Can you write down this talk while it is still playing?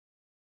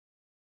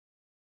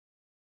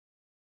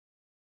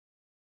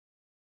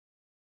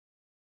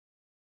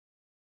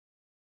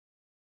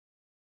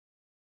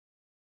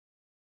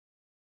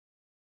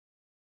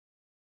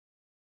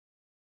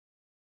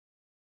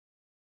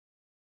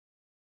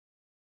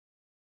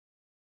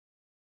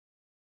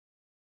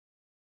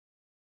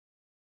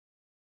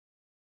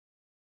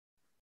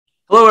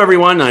Hello,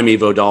 everyone. I'm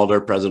Ivo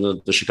Daalder, president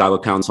of the Chicago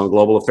Council on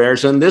Global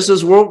Affairs, and this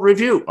is World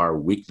Review, our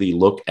weekly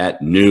look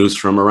at news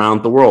from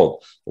around the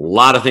world. A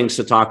lot of things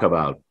to talk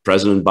about.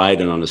 President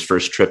Biden on his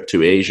first trip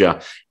to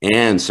Asia,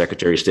 and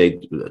Secretary of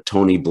State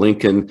Tony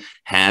Blinken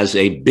has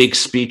a big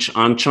speech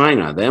on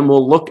China. Then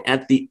we'll look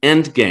at the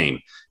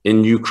Endgame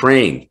in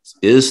Ukraine.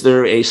 Is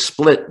there a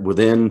split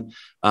within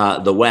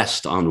the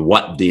West on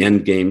what the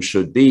Endgame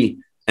should be?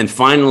 And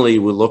finally,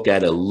 we'll look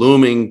at a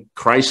looming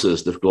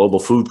crisis, the global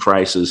food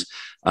crisis,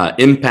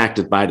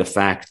 impacted by the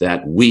fact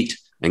that wheat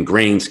and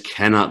grains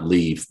cannot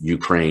leave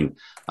Ukraine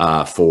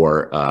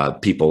for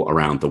people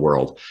around the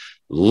world.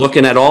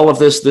 Looking at all of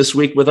this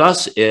week with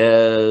us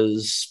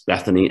is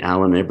Bethany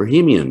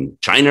Allen-Ebrahimian,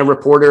 China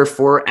reporter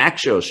for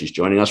Axios. She's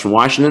joining us from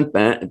Washington.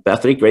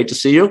 Bethany, great to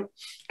see you.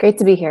 Great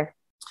to be here.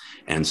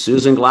 And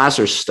Susan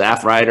Glasser,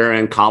 staff writer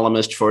and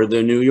columnist for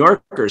The New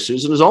Yorker.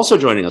 Susan is also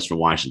joining us from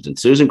Washington.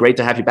 Susan, great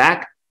to have you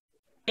back.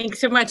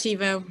 Thanks so much,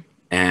 Ivo.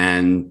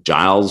 And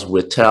Giles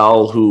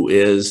Whittell, who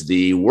is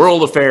the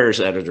World Affairs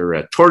editor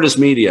at Tortoise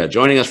Media,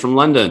 joining us from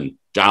London.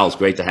 Giles,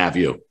 great to have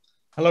you.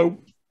 Hello.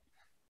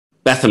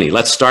 Bethany,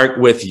 let's start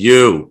with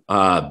you.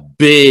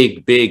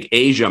 Big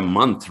Asia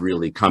month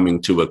really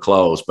coming to a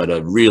close, but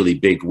a really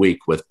big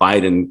week with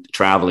Biden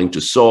traveling to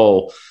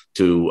Seoul,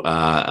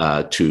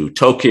 to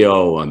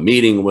Tokyo, a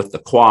meeting with the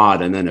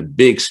Quad, and then a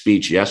big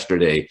speech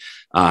yesterday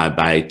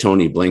by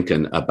Tony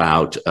Blinken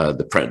about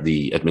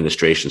the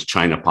administration's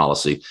China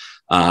policy.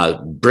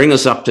 Bring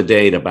us up to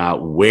date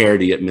about where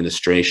the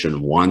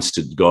administration wants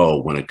to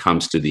go when it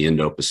comes to the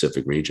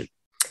Indo-Pacific region.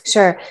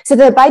 Sure. So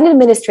the Biden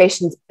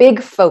administration's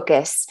big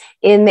focus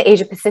in the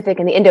Asia Pacific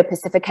and the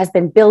Indo-Pacific has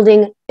been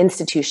building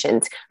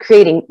institutions,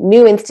 creating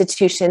new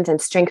institutions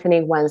and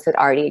strengthening ones that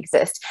already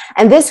exist.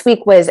 And this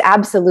week was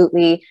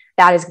absolutely,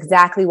 that is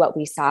exactly what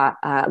we saw.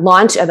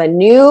 Launch of a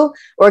new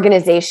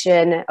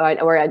organization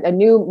or a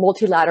new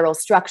multilateral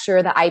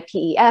structure, the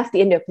IPEF,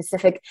 the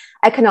Indo-Pacific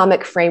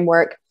Economic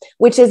Framework,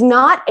 which is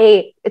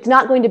it's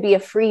not going to be a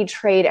free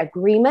trade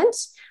agreement.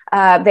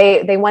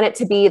 They want it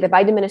to be, the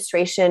Biden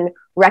administration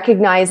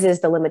recognizes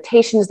the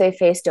limitations they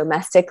face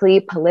domestically,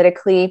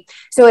 politically.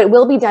 So it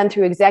will be done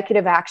through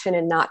executive action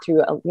and not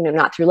through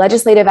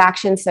legislative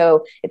action.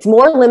 So it's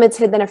more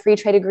limited than a free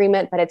trade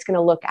agreement, but it's going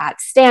to look at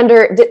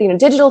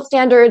digital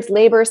standards,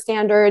 labor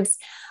standards.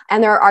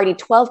 And there are already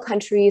 12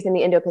 countries in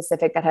the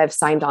Indo-Pacific that have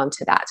signed on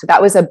to that. So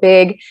that was a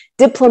big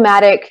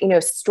diplomatic,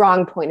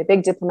 strong point, a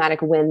big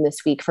diplomatic win this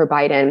week for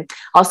Biden.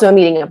 Also a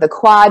meeting of the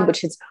Quad,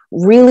 which is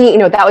really,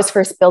 that was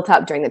first built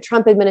up during the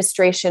Trump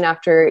administration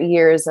after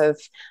years of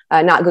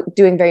not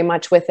doing very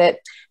much with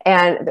it.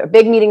 And a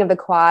big meeting of the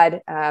Quad.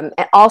 And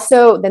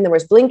also, then there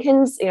was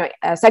Blinken's,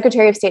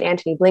 Secretary of State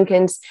Antony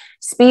Blinken's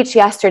speech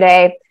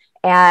yesterday,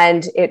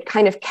 and it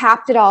kind of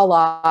capped it all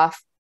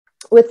off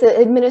with the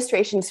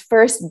administration's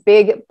first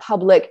big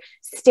public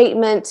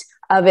statement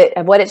of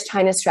what its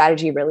China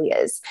strategy really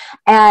is.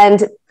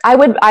 And I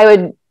would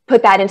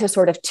put that into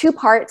sort of two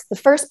parts. The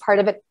first part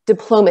of it,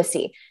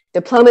 diplomacy,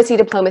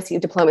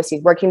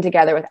 working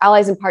together with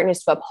allies and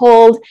partners to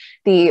uphold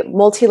the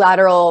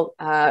multilateral,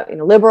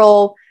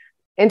 liberal,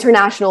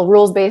 international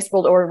rules-based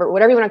world order,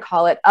 whatever you want to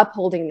call it,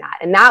 upholding that.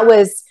 And that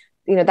was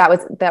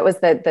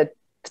the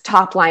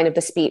top line of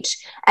the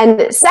speech. And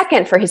the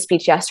second for his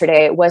speech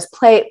yesterday was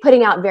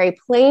putting out very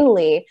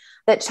plainly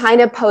that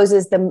China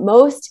poses the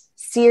most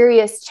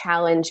serious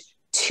challenge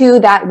to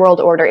that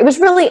world order. It was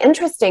really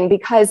interesting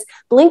because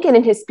Blinken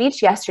in his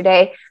speech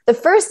yesterday, the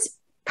first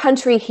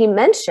country he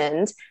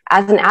mentioned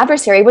as an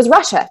adversary was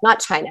Russia,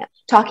 not China,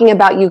 talking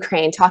about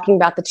Ukraine, talking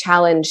about the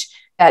challenge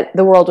that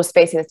the world was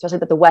facing, especially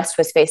that the West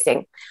was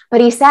facing.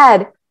 But he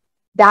said,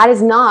 that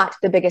is not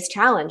the biggest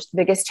challenge. The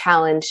biggest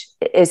challenge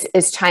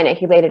is China.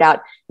 He laid it out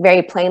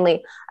very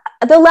plainly.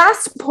 The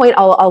last point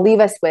I'll leave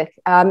us with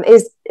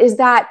is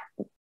that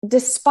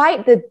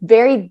despite the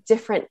very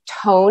different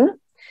tone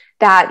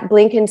that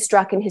Blinken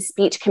struck in his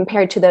speech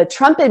compared to the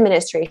Trump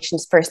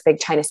administration's first big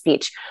China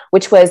speech,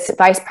 which was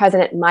Vice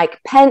President Mike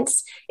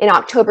Pence in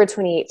October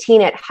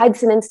 2018 at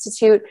Hudson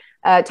Institute,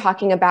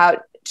 talking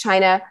about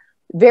China.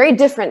 Very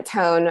different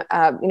tone.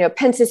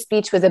 Pence's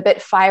speech was a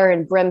bit fire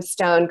and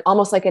brimstone,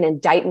 almost like an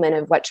indictment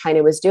of what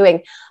China was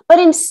doing. But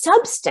in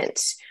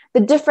substance, the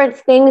different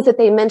things that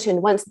they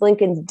mentioned once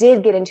Blinken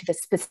did get into the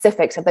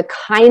specifics of the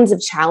kinds of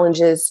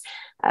challenges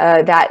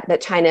that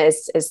China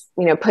is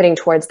putting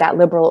towards that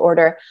liberal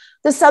order,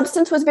 the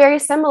substance was very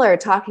similar,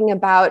 talking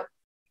about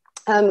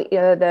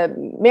the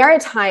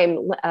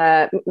maritime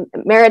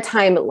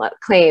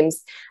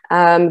claims,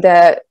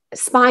 the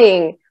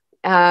spying,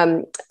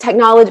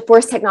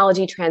 forced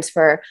technology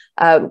transfer,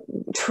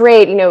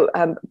 trade,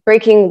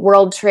 breaking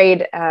world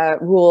trade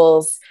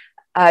rules,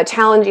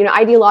 challenge,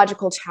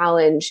 ideological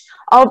challenge,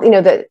 all,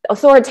 the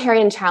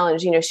authoritarian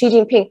challenge, Xi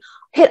Jinping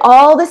hit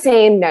all the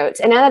same notes.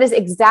 And that is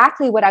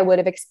exactly what I would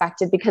have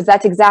expected, because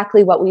that's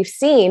exactly what we've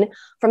seen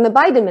from the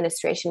Biden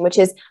administration, which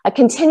is a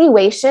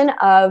continuation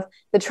of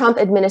the Trump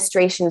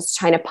administration's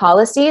China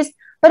policies,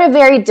 but a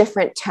very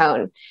different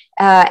tone.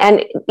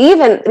 And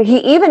he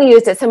even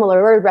used a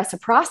similar word,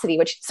 reciprocity,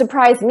 which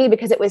surprised me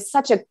because it was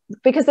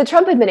because the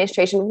Trump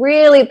administration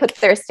really put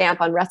their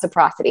stamp on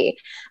reciprocity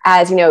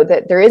as,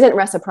 that there isn't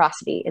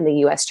reciprocity in the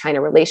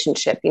US-China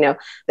relationship,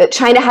 that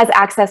China has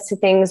access to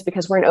things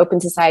because we're an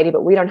open society,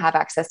 but we don't have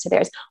access to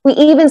theirs. We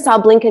even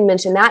saw Blinken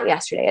mention that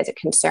yesterday as a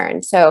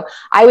concern. So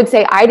I would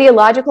say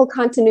ideological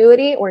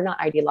continuity, or not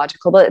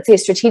ideological, but let's say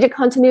strategic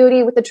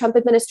continuity with the Trump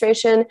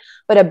administration,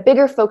 but a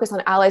bigger focus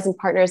on allies and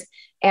partners,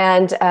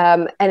 and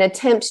an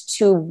attempt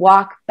to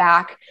walk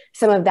back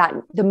some of that,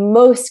 the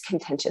most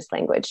contentious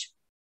language.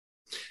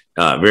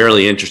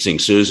 Really interesting,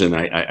 Susan.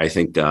 I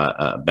think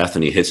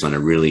Bethany hits on a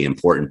really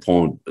important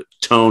point: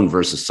 tone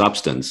versus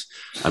substance.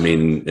 I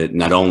mean,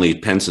 not only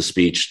Pence's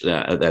speech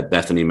that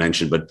Bethany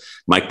mentioned, but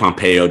Mike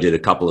Pompeo did a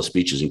couple of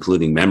speeches,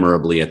 including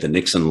memorably at the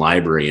Nixon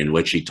Library, in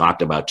which he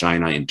talked about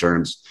China in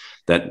terms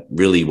that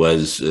really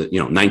was,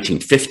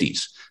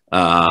 1950s.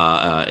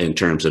 In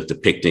terms of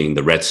depicting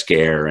the Red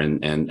Scare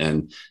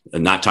and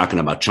not talking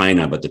about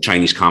China, but the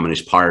Chinese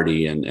Communist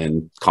Party,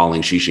 and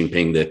calling Xi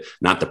Jinping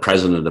not the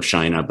president of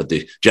China, but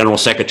the general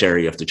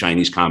secretary of the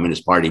Chinese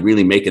Communist Party,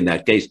 really making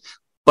that case.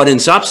 But in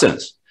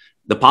substance,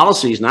 the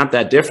policy is not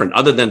that different,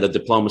 other than the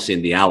diplomacy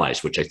and the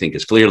allies, which I think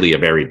is clearly a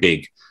very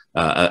big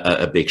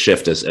a big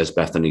shift, as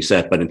Bethany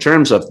said. But in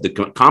terms of the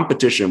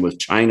competition with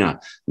China,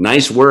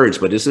 nice words,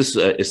 but is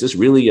this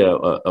really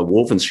a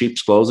wolf in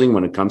sheep's clothing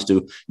when it comes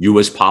to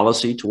U.S.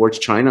 policy towards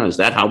China? Is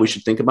that how we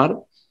should think about it?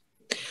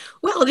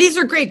 Well, these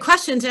are great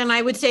questions, and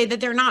I would say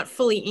that they're not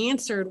fully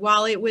answered.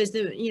 While it was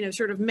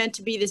sort of meant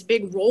to be this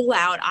big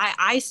rollout,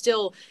 I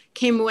still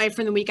came away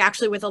from the week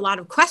actually with a lot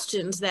of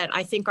questions that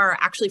I think are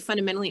actually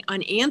fundamentally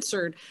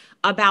unanswered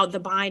about the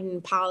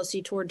Biden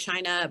policy toward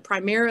China,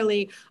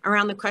 primarily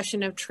around the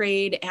question of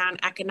trade and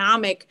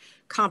economic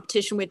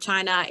competition with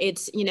China.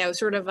 It's,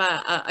 sort of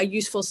a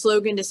useful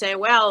slogan to say,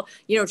 well,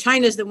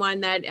 China's the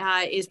one that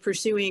is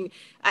pursuing.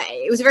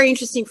 It was a very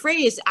interesting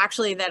phrase,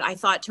 actually, that I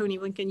thought Tony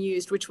Blinken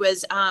used, which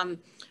was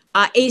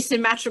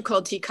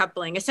asymmetrical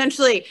decoupling,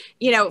 essentially,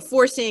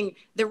 forcing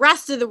the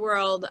rest of the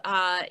world,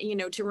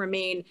 to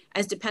remain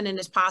as dependent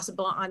as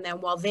possible on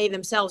them while they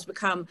themselves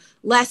become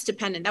less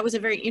dependent. That was a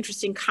very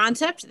interesting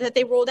concept that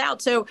they rolled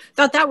out. So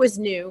thought that was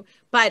new.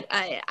 But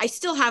I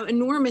still have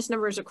enormous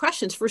numbers of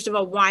questions. First of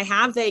all, why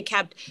have they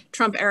kept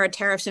Trump-era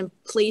tariffs in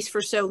place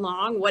for so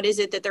long? What is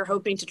it that they're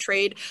hoping to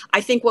trade?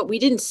 I think what we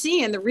didn't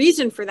see, and the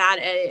reason for that,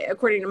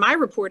 according to my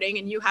reporting,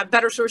 and you have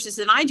better sources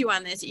than I do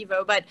on this,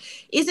 Ivo, but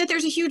is that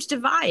there's a huge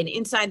divide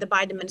inside the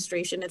Biden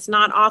administration. It's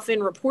not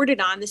often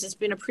reported on. This has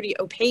been a pretty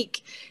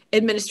opaque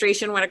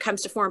administration when it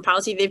comes to foreign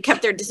policy. They've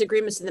kept their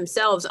disagreements to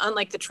themselves,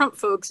 unlike the Trump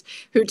folks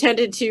who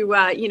tended to,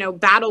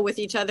 battle with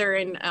each other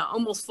in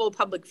almost full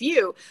public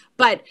view.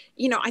 But,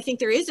 I think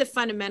there is a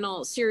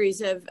fundamental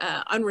series of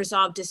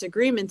unresolved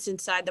disagreements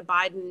inside the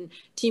Biden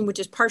team, which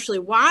is partially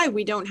why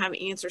we don't have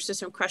answers to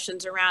some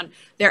questions around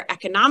their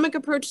economic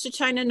approach to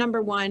China,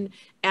 number one,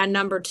 and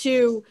number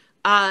two,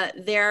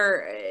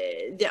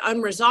 the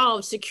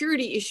unresolved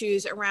security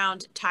issues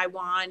around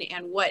Taiwan,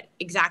 and what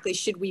exactly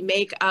should we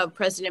make of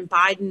President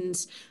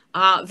Biden's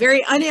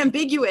very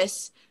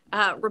unambiguous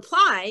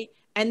reply,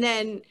 and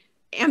then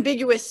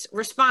ambiguous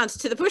response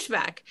to the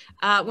pushback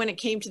when it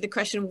came to the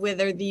question of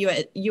whether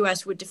the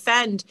U.S. would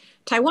defend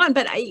Taiwan.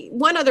 But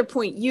one other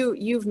point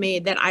you've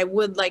made that I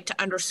would like to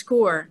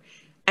underscore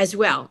as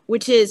well,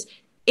 which is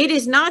it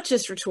is not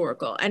just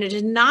rhetorical, and it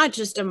is not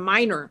just a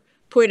minor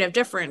point of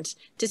difference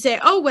to say,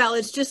 oh, well,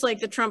 it's just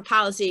like the Trump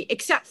policy,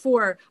 except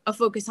for a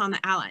focus on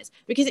the allies.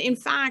 Because in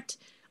fact,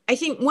 I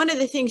think one of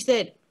the things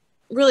that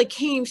really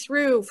came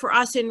through for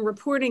us in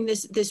reporting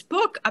this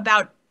book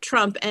about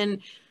Trump and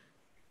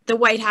the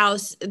White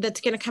House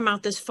that's going to come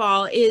out this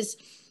fall is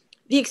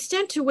the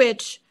extent to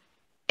which,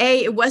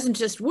 A, it wasn't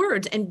just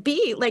words, and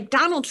B, like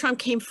Donald Trump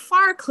came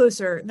far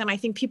closer than I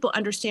think people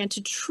understand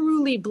to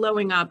truly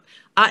blowing up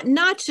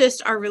not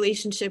just our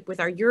relationship with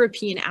our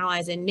European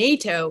allies and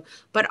NATO,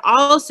 but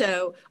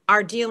also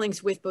our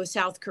dealings with both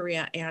South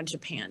Korea and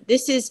Japan.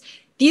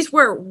 These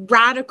were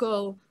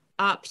radical,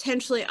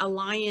 potentially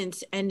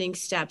alliance-ending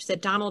steps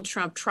that Donald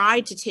Trump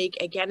tried to take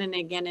again and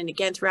again and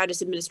again throughout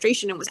his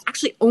administration, and was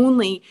actually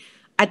only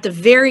at the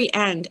very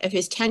end of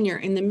his tenure,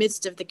 in the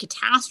midst of the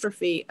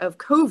catastrophe of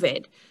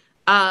COVID,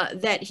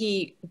 that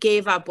he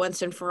gave up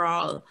once and for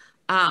all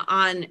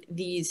on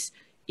these,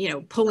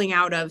 pulling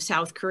out of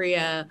South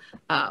Korea,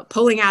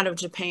 pulling out of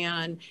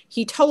Japan.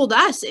 He told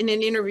us in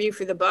an interview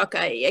for the book,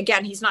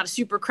 again, he's not a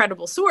super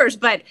credible source,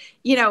 but,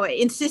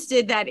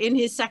 insisted that in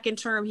his second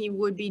term, he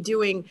would be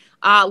doing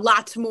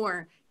lots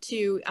more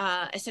to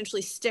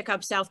essentially stick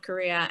up South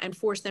Korea and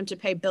force them to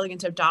pay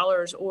billions of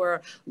dollars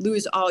or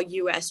lose all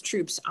U.S.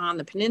 troops on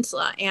the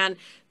peninsula. And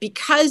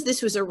because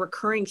this was a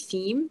recurring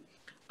theme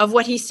of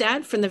what he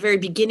said from the very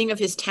beginning of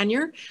his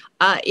tenure,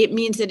 it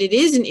means that it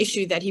is an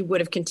issue that he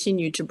would have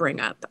continued to bring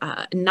up,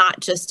 not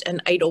just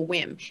an idle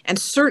whim, and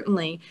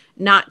certainly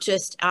not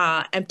just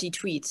empty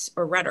tweets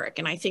or rhetoric.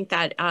 And I think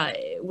that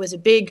was a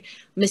big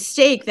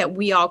mistake that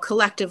we all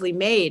collectively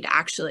made,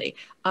 actually,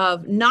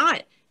 of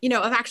not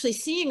of actually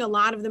seeing a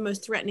lot of the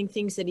most threatening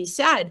things that he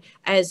said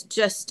as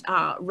just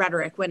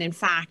rhetoric, when in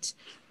fact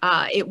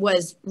it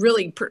was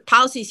really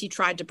policies he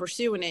tried to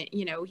pursue, and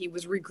he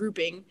was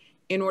regrouping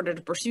in order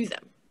to pursue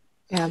them.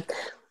 Yeah.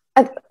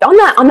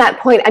 On that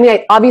point, I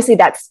mean, obviously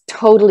that's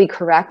totally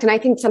correct. And I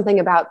think something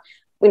about,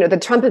 the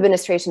Trump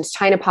administration's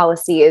China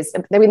policy is,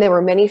 I mean, there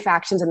were many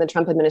factions in the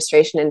Trump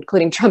administration,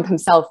 including Trump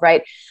himself,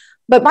 right?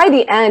 But by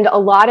the end, a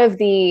lot of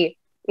the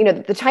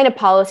China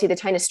policy, the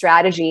China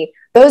strategy,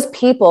 those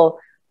people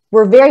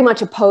were very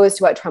much opposed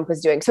to what Trump was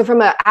doing. So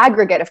from an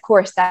aggregate, of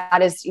course,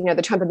 that is,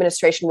 the Trump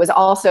administration was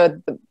also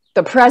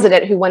the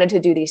president who wanted to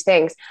do these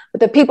things.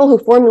 But the people who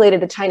formulated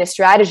the China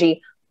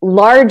strategy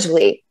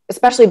largely,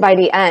 especially by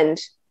the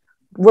end,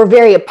 were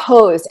very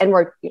opposed and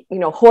were,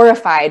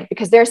 horrified,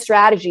 because their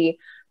strategy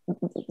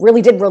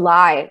really did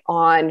rely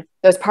on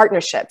those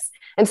partnerships.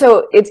 And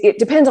so it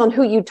depends on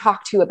who you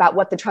talk to about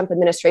what the Trump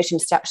administration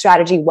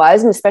strategy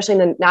was, and especially in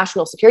the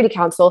National Security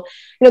Council,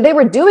 they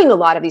were doing a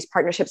lot of these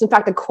partnerships. In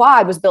fact, the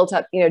Quad was built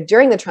up,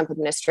 during the Trump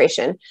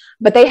administration,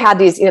 but they had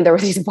these, there were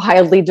these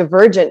wildly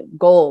divergent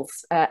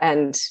goals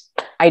and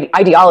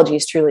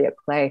ideologies truly at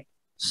play.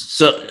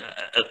 So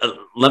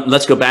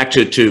let's go back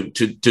to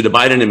the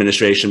Biden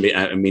administration.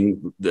 I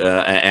mean,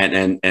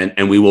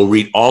 and we will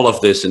read all of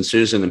this in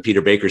Susan and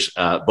Peter Baker's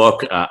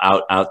book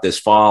out this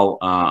fall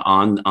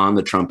on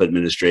the Trump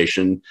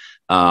administration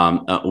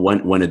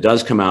when it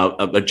does come out.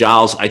 But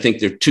Giles, I think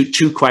there are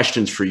two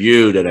questions for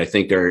you that I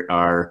think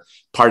are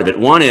part of it.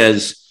 One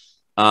is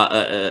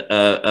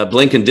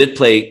Blinken did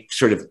play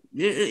sort of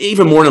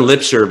even more than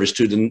lip service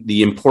to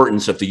the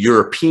importance of the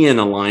European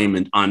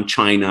alignment on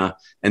China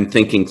and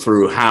thinking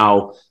through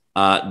how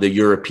the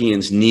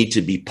Europeans need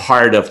to be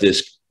part of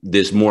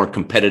this more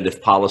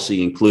competitive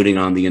policy, including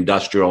on the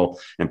industrial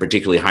and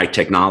particularly high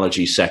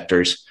technology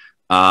sectors,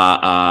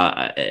 and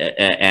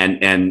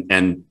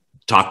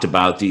talked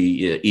about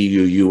the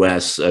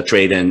EU-US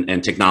Trade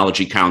and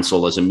Technology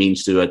Council as a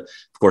means to it.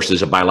 Of course,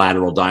 there's a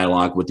bilateral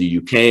dialogue with the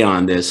UK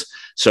on this.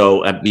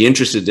 So I'd be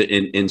interested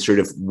in sort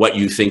of what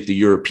you think the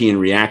European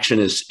reaction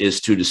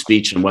is to the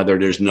speech, and whether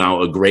there's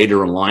now a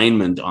greater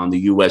alignment on the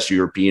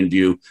US-European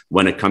view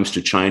when it comes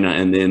to China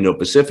and the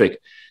Indo-Pacific.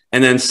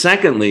 And then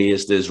secondly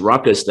is this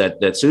ruckus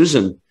that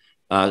Susan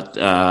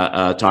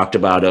talked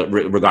about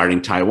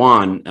regarding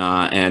Taiwan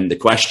and the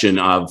question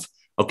of,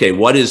 okay,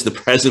 what is the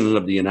president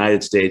of the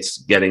United States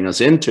getting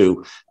us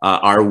into?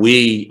 Are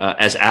we,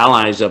 as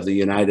allies of the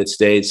United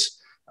States,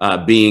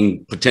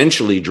 being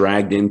potentially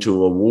dragged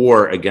into a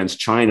war against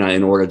China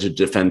in order to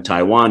defend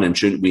Taiwan? And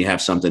shouldn't we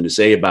have something to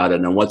say about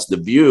it? And what's the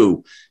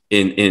view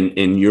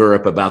in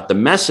Europe about the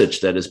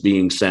message that is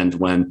being sent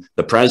when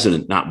the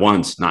president, not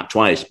once, not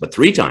twice, but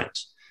 3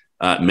 times,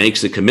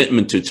 makes a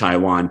commitment to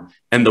Taiwan,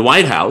 and the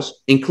White House,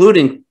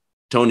 including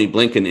Tony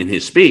Blinken in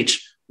his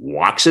speech,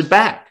 walks it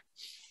back?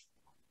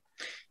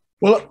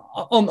 Well,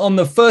 on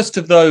the first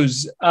of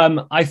those,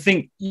 I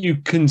think you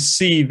can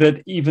see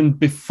that even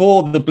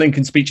before the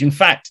Blinken speech, in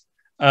fact,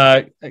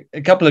 a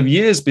couple of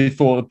years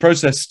before, the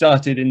process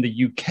started in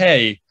the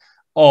UK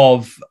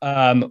of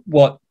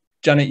what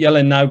Janet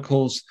Yellen now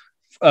calls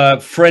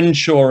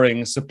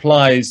friendshoring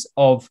supplies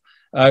of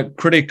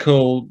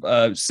critical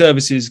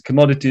services,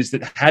 commodities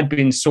that had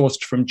been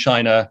sourced from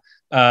China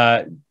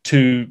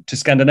to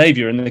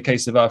Scandinavia in the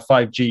case of our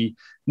 5G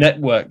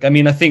network. I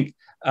mean, I think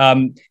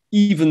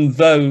even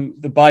though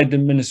the Biden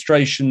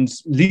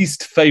administration's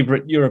least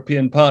favorite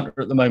European partner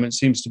at the moment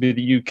seems to be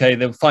the UK,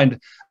 they'll find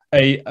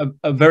a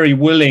very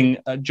willing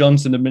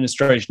Johnson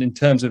administration in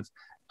terms of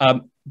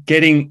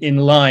getting in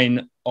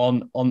line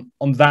on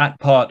that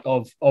part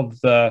of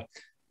the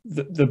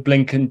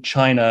Blinken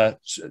China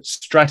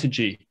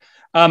strategy.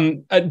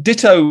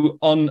 Ditto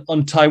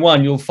on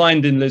Taiwan, you'll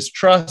find in Liz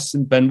Truss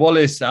and Ben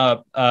Wallace,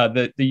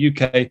 the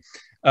UK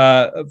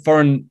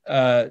Foreign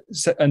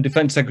and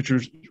Defense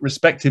Secretaries,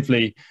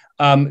 respectively,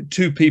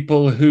 2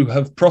 people who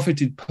have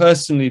profited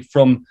personally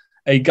from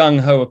a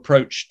gung-ho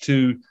approach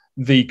to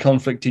the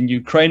conflict in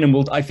Ukraine, and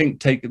will, I think,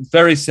 take a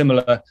very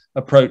similar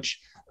approach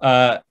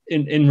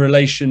in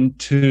relation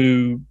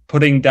to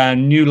putting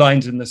down new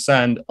lines in the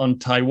sand on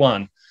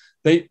Taiwan.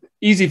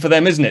 Easy for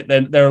them, isn't it?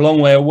 They're a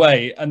long way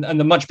away, and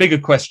the much bigger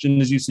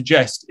question, as you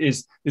suggest,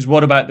 is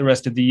what about the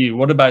rest of the EU?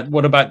 What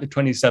about the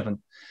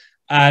 27?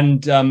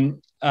 And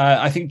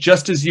I think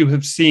just as you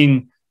have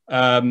seen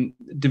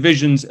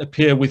divisions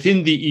appear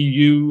within the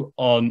EU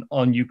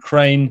on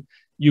Ukraine,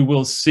 you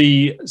will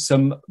see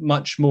some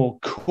much more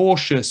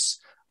cautious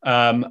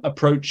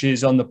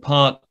approaches on the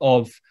part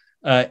of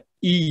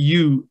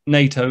EU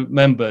NATO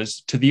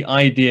members to the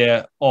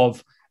idea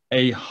of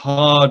a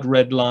hard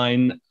red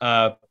line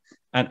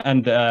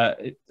and a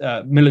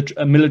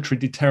military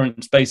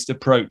deterrence-based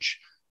approach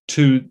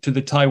to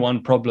the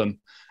Taiwan problem.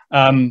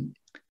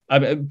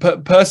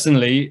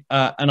 Personally,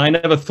 and I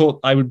never thought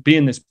I would be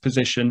in this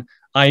position,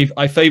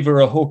 I favor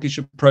a hawkish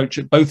approach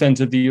at both ends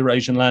of the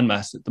Eurasian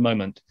landmass at the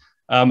moment.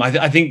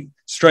 I think,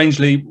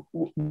 strangely,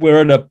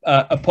 we're at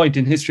a point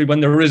in history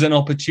when there is an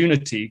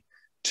opportunity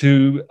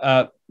to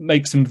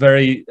make some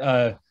very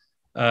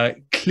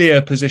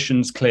clear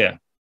positions clear.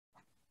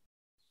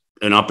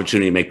 an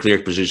opportunity to make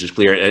clear positions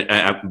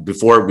clear.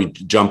 Before we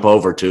jump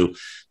over to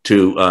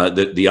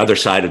the other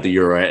side of the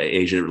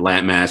Euro-Asian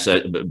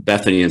landmass,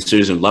 Bethany and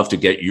Susan, love to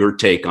get your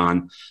take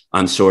on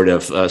sort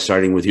of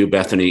starting with you,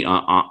 Bethany,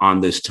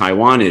 on this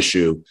Taiwan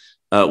issue,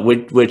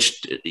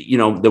 which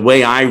the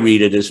way I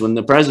read it is when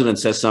the president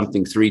says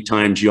something 3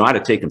 times, you ought to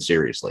take him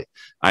seriously.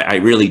 I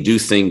really do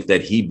think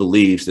that he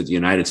believes that the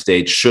United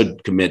States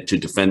should commit to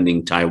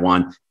defending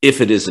Taiwan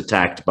if it is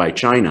attacked by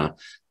China.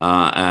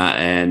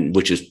 And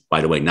which is, by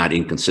the way, not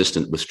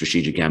inconsistent with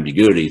strategic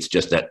ambiguity. It's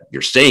just that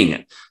you're saying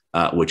it,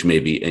 which may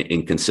be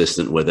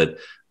inconsistent with it.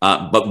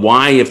 But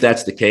why, if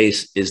that's the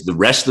case, is the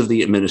rest of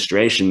the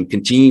administration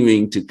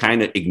continuing to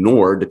kind of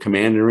ignore the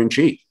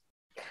commander-in-chief?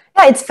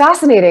 Yeah, it's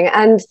fascinating.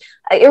 And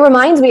it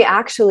reminds me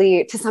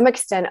actually to some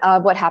extent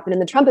of what happened in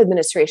the Trump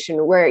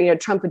administration, where,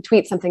 Trump would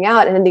tweet something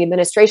out and then the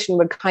administration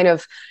would kind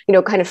of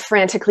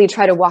frantically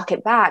try to walk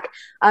it back.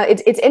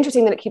 It's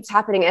interesting that it keeps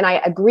happening. And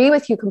I agree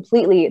with you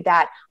completely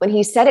that when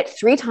he said it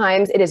 3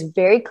 times, it is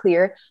very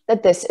clear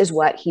that this is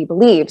what he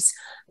believes.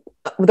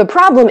 The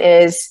problem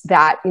is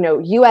that,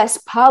 U.S.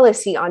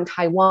 policy on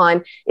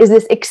Taiwan is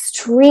this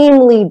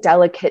extremely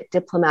delicate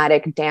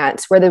diplomatic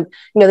dance where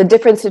the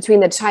difference between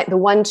the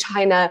one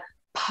China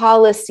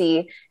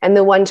policy and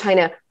the one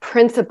China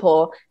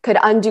principle could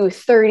undo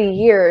 30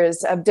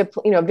 years of,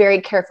 very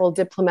careful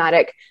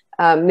diplomatic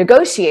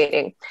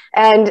negotiating.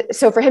 And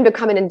so for him to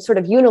come in and sort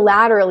of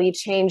unilaterally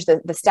change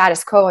the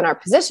status quo in our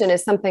position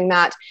is something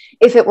that,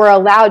 if it were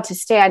allowed to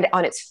stand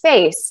on its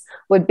face,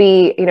 would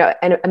be,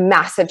 a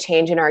massive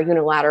change in our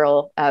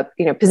unilateral,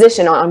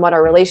 position on what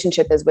our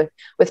relationship is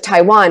with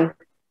Taiwan.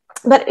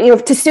 But,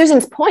 to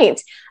Susan's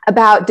point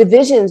about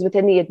divisions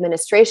within the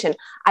administration,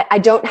 I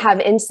don't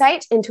have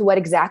insight into what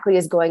exactly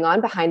is going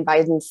on behind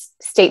Biden's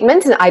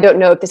statements. And I don't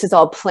know if this is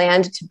all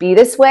planned to be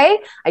this way.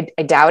 I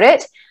doubt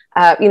it.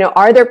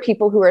 Are there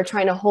people who are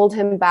trying to hold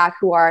him back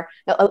who are,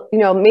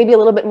 maybe a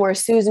little bit more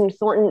Susan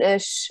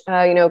Thornton-ish,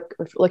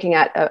 looking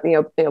at,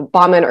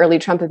 Obama and early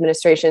Trump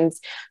administrations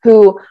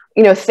who,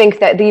 think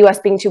that the U.S.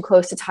 being too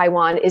close to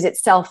Taiwan is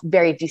itself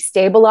very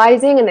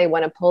destabilizing and they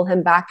want to pull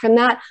him back from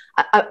that?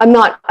 I'm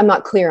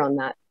not clear on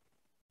that.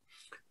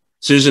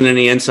 Susan,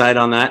 any insight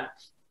on that?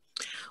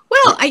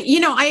 Well,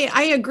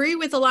 I agree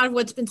with a lot of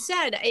what's been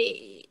said.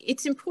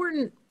 It's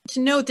important to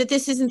note that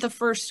this isn't the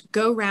first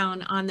go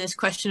round on this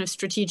question of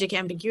strategic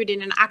ambiguity.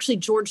 And actually,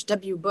 George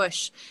W.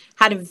 Bush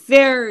had a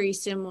very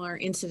similar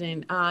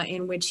incident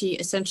in which he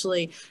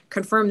essentially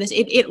confirmed this.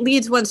 It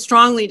leads one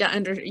strongly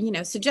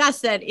to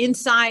suggest that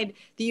inside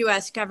the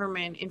U.S.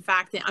 government, in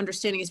fact, the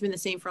understanding has been the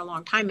same for a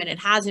long time, and it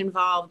has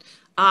involved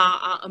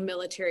a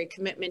military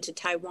commitment to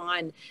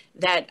Taiwan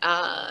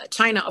that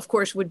China, of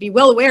course, would be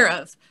well aware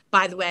of.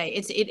 By the way,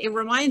 it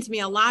reminds me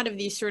a lot of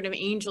these sort of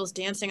angels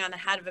dancing on the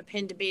head of a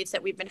pin debates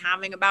that we've been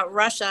having about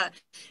Russia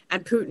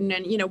and Putin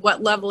and,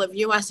 what level of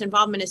U.S.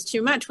 involvement is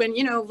too much when,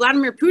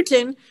 Vladimir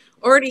Putin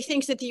already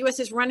thinks that the U.S.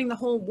 is running the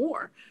whole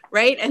war,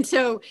 right? And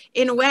so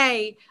in a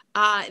way,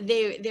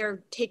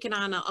 they're taken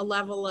on a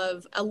level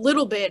of a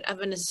little bit of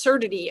an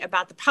absurdity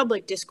about the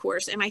public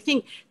discourse. And I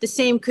think the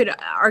same could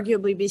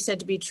arguably be said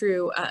to be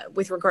true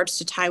with regards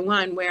to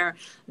Taiwan, where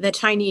the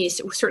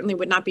Chinese certainly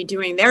would not be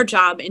doing their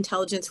job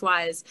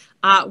intelligence-wise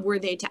were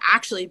they to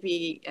actually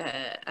be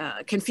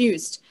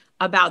confused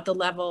about the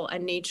level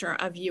and nature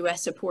of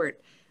U.S. support.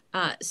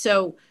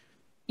 So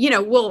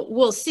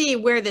we'll see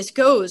where this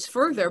goes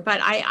further.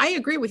 But I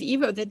agree with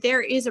Ivo that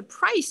there is a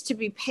price to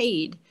be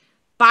paid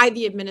by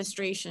the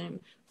administration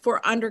for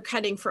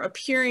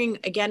appearing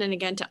again and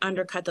again to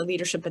undercut the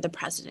leadership of the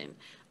president.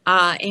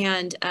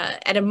 And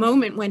at a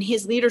moment when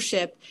his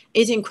leadership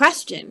is in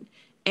question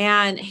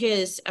and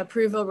his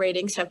approval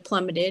ratings have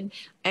plummeted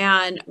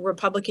and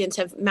Republicans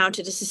have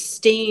mounted a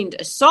sustained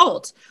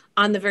assault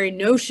on the very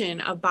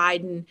notion of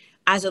Biden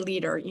as a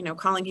leader,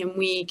 calling him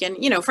weak. And,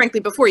 frankly,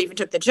 before he even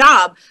took the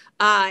job,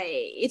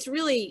 it's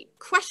really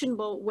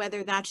questionable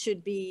whether that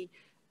should be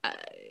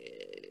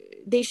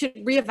they should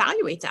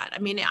reevaluate that. I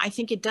mean, I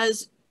think it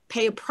does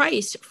pay a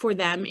price for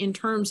them in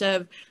terms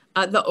of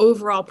the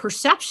overall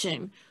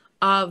perception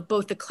of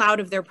both the clout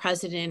of their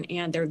president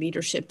and their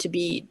leadership to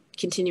be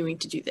continuing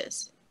to do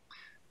this.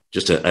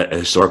 Just a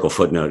historical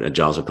footnote, and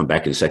Giles will come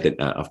back in a second.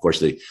 Of course,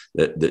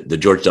 the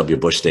George W.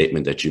 Bush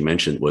statement that you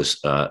mentioned was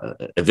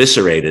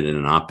eviscerated in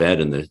an op-ed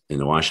in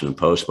the Washington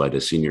Post by the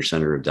senior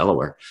senator of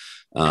Delaware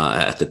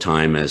at the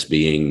time as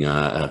being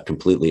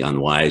completely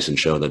unwise and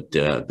show that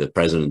the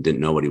president didn't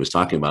know what he was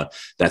talking about.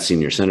 That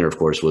senior senator, of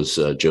course, was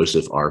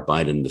Joseph R.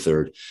 Biden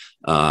III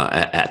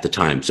at the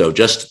time. So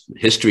just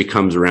history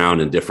comes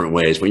around in different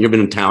ways. When you've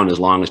been in town as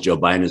long as Joe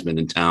Biden has been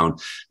in town,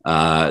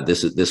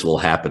 this will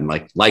happen.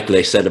 Like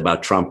they said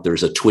about Trump,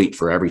 there's a tweet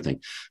for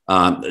everything.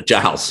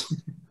 Giles.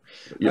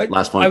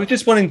 Last point. I was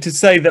just wanting to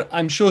say that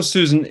I'm sure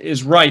Susan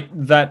is right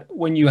that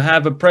when you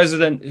have a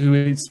president who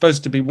is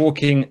supposed to be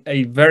walking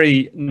a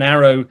very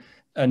narrow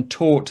and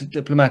taut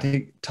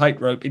diplomatic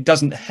tightrope, it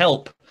doesn't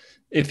help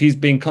if he's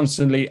being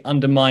constantly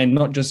undermined,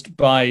 not just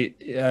by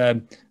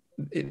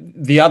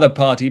the other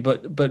party,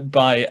 but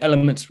by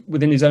elements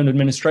within his own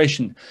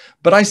administration.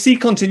 But I see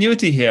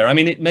continuity here. I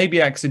mean, it may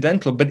be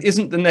accidental, but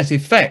isn't the net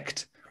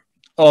effect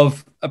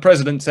of a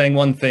president saying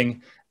one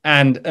thing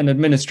and an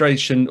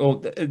administration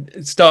or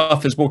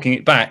staffers walking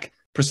it back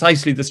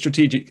precisely the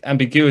strategic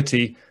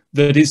ambiguity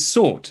that is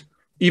sought,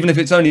 even if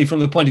it's only from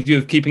the point of view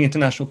of keeping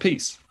international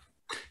peace?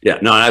 Yeah,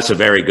 no, that's a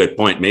very good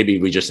point. Maybe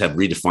we just have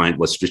redefined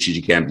what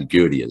strategic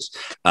ambiguity is.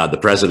 The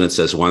president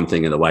says one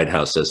thing and the White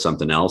House says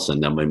something else, and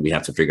then we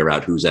have to figure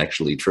out who's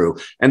actually true.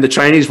 And the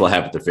Chinese will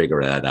have to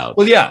figure that out.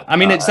 Well, yeah, I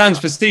mean, it sounds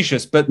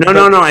facetious, but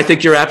no. I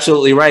think you're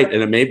absolutely right,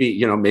 and it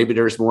maybe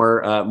there's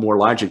more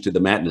logic to the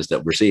madness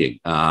that we're seeing.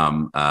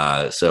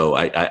 So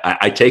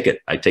I take it.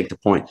 I take the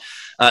point.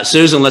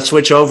 Susan, let's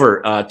switch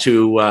over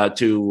to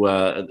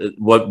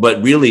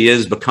what really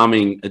is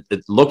becoming.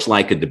 It looks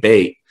like a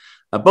debate.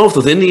 Both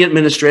within the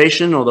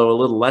administration, although a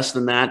little less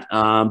than that,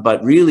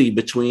 but really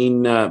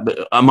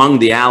among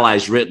the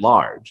allies writ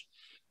large,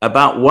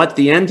 about what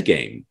the end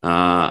game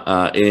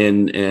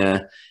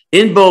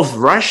in both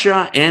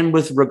Russia and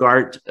with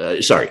regard,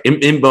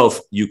 in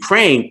both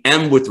Ukraine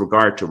and with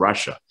regard to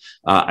Russia.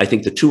 I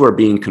think the two are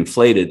being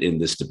conflated in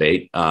this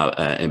debate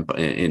in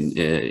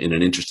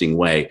an interesting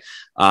way.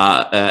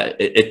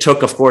 It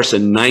took, of course, a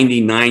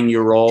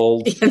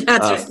 99-year-old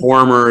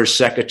former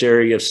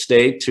Secretary of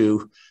State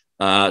to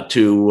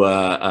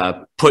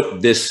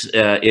put this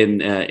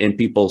in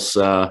people's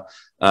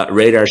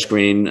radar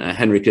screen.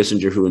 Henry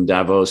Kissinger, who in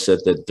Davos said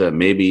that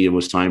maybe it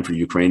was time for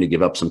Ukraine to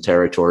give up some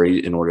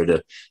territory in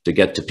order to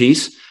get to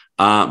peace.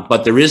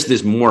 But there is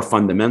this more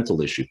fundamental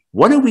issue.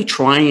 What are we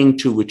trying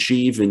to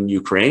achieve in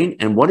Ukraine,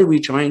 and what are we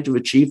trying to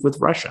achieve with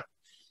Russia?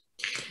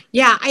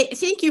 Yeah, I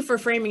thank you for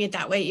framing it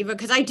that way, Ivo,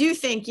 because I do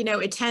think,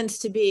 it tends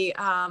to be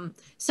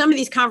some of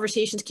these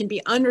conversations can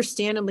be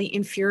understandably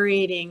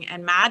infuriating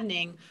and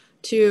maddening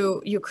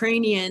to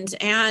Ukrainians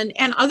and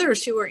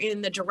others who are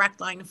in the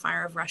direct line of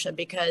fire of Russia,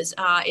 because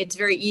it's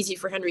very easy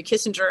for Henry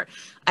Kissinger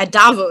at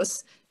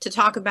Davos to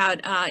talk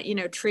about,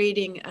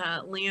 trading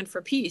land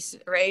for peace,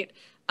 right?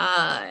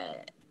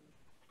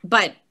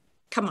 But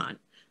come on,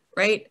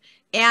 right?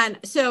 And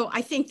so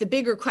I think the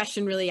bigger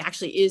question really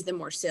actually is the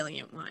more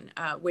salient one,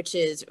 which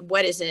is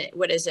what is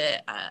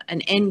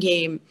an end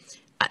game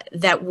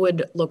that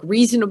would look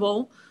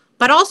reasonable,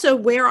 but also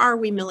where are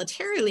we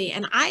militarily?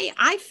 And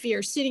I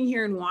fear, sitting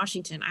here in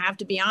Washington, I have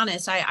to be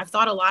honest, I've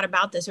thought a lot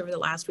about this over the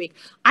last week.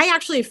 I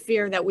actually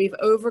fear that we've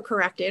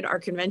overcorrected our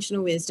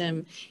conventional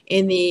wisdom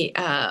in the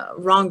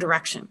wrong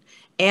direction.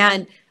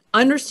 And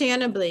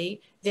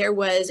understandably, there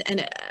was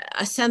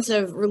a sense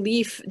of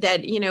relief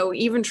that,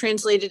 even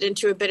translated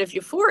into a bit of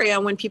euphoria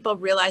when people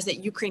realized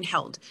that Ukraine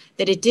held,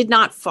 that it did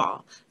not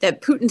fall,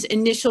 that Putin's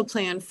initial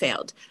plan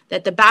failed,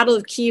 that the Battle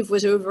of Kyiv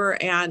was over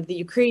and the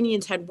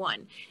Ukrainians had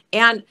won.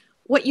 And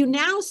what you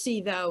now see,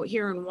 though,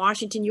 here in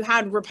Washington, you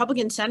had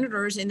Republican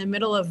senators in the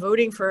middle of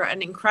voting for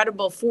an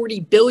incredible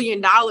 $40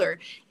 billion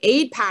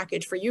aid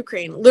package for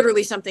Ukraine,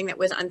 literally something that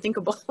was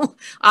unthinkable.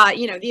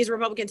 These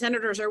Republican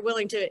senators are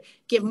willing to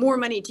give more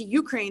money to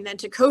Ukraine than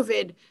to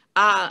COVID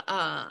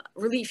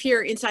relief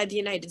here inside the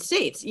United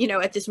States,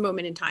 at this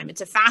moment in time.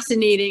 It's a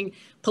fascinating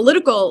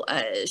political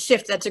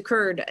shift that's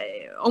occurred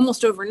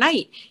almost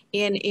overnight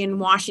in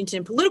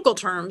Washington political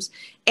terms.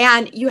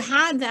 And you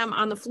had them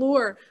on the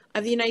floor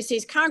of the United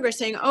States Congress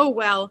saying, oh,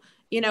 well,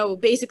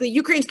 basically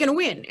Ukraine's going to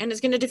win and it's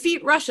going to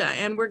defeat Russia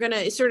and we're going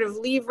to sort of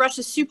leave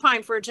Russia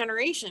supine for a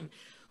generation.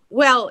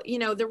 Well,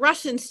 the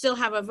Russians still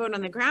have a vote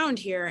on the ground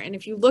here. And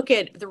if you look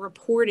at the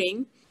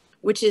reporting,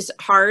 which is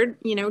hard,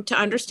 to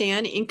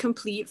understand,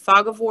 incomplete,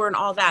 fog of war and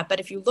all that. But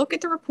if you look at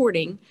the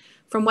reporting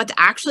from what's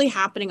actually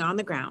happening on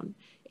the ground,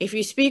 if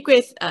you speak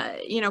with,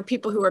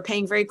 people who are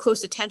paying very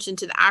close attention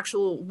to the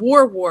actual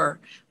war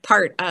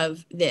part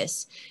of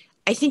this,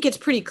 I think it's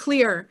pretty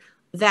clear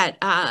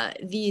that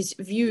these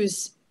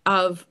views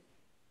of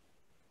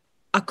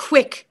a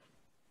quick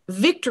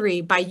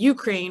victory by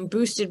Ukraine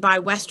boosted by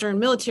Western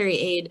military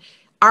aid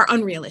are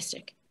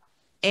unrealistic.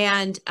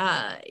 And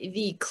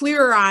the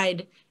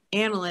clear-eyed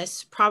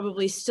analysts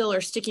probably still are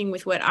sticking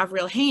with what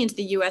Avril Haines,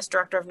 the U.S.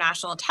 Director of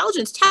National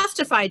Intelligence,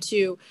 testified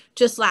to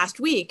just last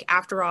week,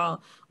 after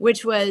all,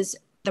 which was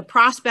the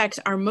prospects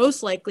are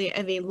most likely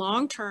of a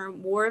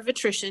long-term war of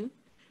attrition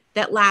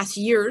that lasts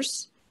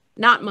years,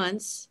 not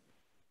months,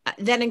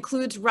 that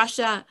includes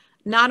Russia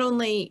not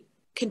only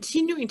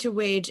continuing to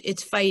wage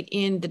its fight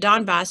in the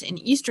Donbass in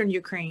eastern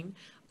Ukraine,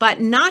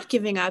 but not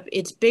giving up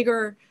its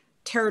bigger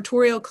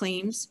territorial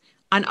claims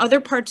on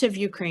other parts of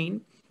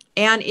Ukraine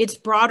and its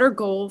broader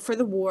goal for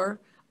the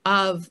war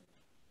of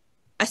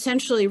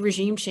essentially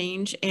regime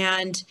change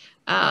and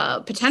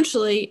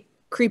potentially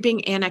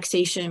creeping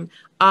annexation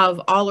of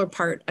all or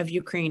part of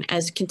Ukraine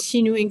as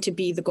continuing to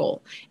be the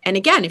goal. And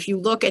again, if you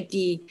look at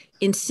the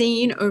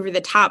insane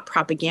over-the-top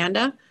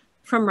propaganda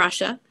from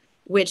Russia,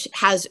 which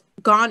has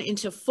gone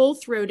into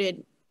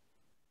full-throated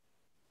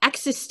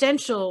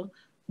existential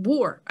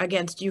war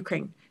against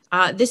Ukraine.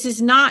 This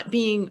is not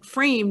being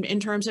framed in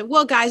terms of,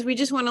 well, guys, we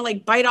just want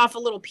to bite off a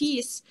little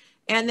piece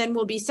and then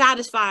we'll be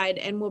satisfied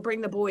and we'll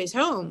bring the boys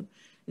home.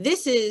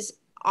 This is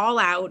all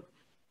out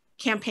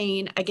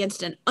campaign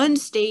against an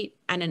unstate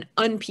and an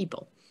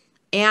unpeople.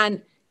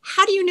 And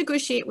how do you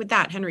negotiate with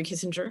that, Henry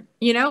Kissinger?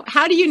 You know,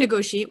 how do you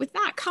negotiate with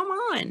that? Come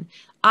on.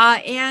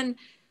 And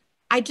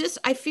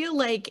I feel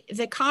like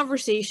the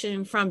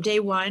conversation from day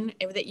one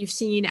that you've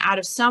seen out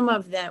of some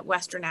of the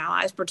Western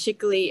allies,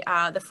 particularly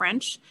the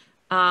French,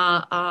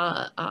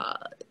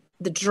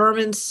 the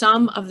Germans,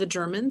 some of the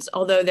Germans,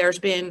 although there's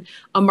been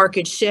a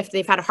marked shift,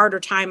 they've had a harder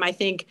time, I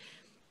think,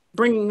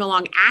 bringing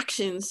along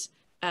actions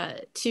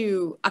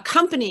to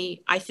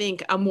accompany, I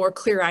think, a more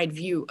clear-eyed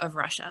view of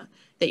Russia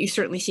that you've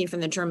certainly seen from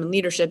the German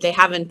leadership. They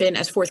haven't been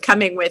as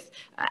forthcoming with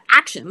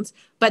actions,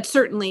 but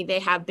certainly they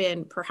have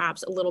been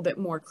perhaps a little bit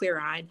more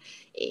clear-eyed.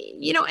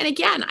 You know, and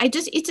again,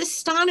 it's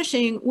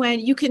astonishing when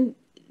you can,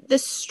 the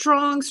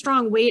strong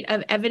weight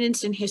of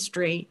evidence in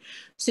history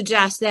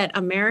suggests that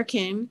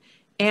American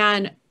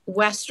and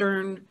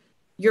Western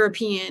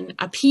European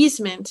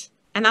appeasement,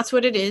 and that's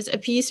what it is,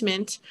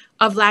 appeasement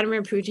of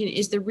Vladimir Putin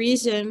is the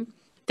reason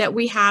that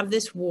we have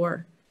this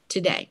war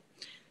today.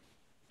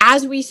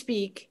 As we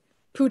speak,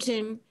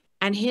 Putin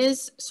and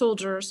his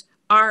soldiers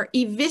are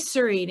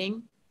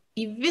eviscerating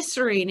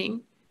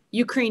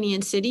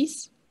Ukrainian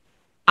cities.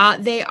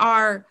 They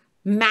are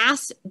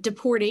mass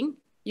deporting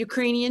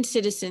Ukrainian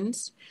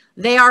citizens.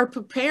 They are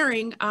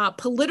preparing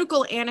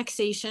political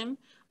annexation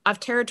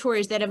of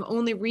territories that have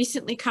only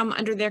recently come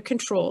under their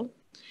control.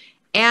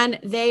 And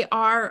they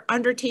are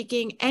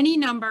undertaking any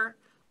number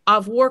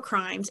of war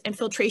crimes and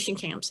filtration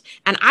camps.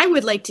 And I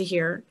would like to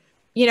hear,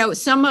 you know,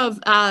 some of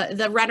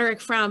the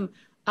rhetoric from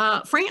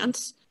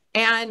France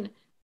and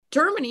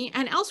Germany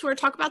and elsewhere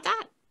talk about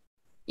that.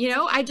 You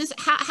know,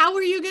 how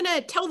are you going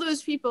to tell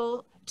those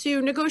people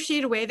to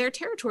negotiate away their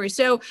territory?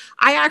 So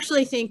I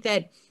actually think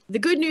that the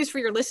good news for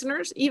your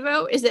listeners,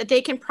 Ivo, is that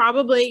they can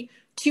probably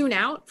tune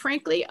out,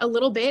 frankly, a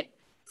little bit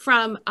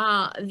from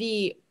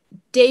the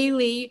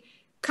daily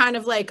kind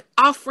of like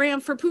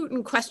off-ramp for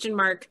Putin ?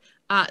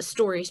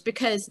 Stories,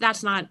 because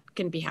that's not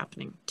going to be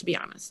happening, to be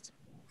honest.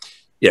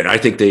 Yeah, I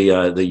think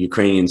the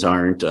Ukrainians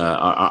aren't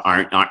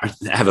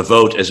have a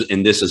vote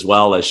in this as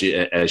well, as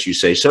you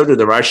say. So do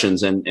the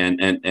Russians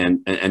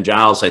and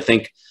Giles. I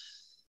think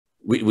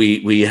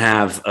we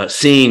have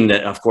seen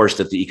that, of course,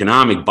 that the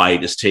economic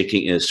bite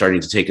is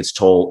starting to take its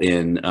toll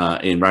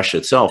in Russia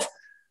itself,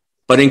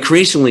 but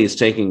increasingly it's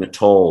taking a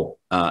toll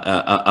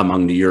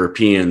among the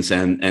Europeans,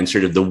 and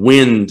sort of the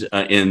wind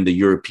in the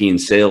European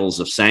sails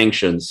of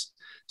sanctions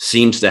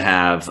seems to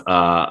have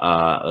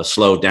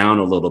slowed down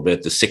a little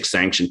bit. The 6th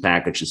sanction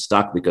package is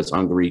stuck because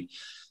Hungary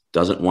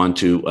doesn't want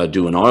to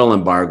do an oil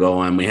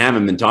embargo, and we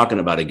haven't been talking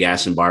about a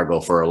gas embargo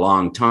for a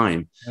long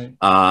time. Right.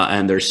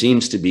 And there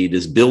seems to be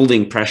this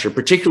building pressure,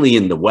 particularly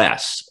in the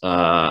West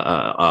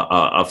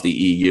of the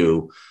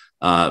EU,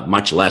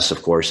 much less,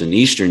 of course, in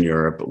Eastern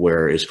Europe,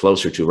 where it's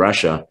closer to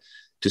Russia,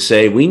 to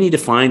say we need to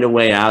find a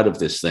way out of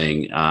this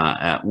thing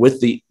with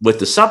the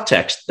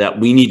subtext that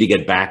we need to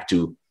get back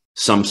to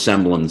some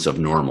semblance of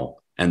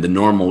normal. And the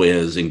normal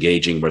is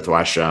engaging with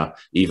Russia,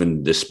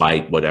 even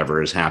despite whatever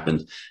has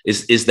happened.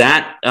 Is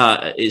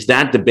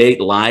that debate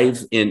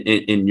live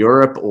in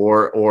Europe,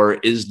 or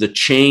is the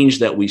change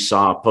that we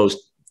saw post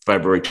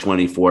February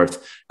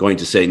 24th going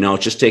to say, no,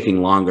 it's just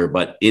taking longer,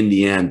 but in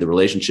the end, the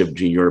relationship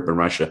between Europe and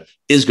Russia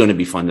is going to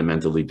be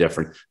fundamentally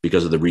different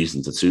because of the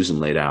reasons that Susan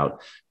laid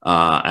out,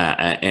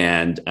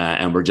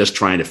 and we're just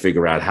trying to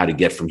figure out how to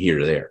get from here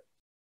to there?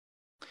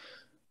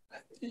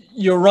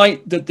 You're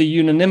right that the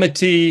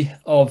unanimity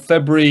of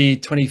February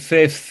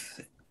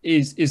 25th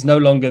is no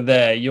longer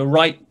there. You're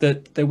right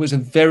that there was a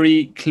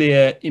very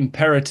clear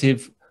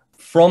imperative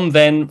from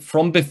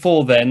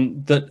before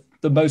then, that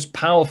the most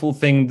powerful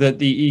thing that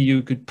the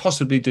EU could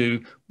possibly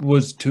do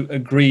was to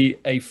agree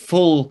a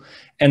full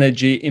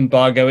energy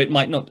embargo. It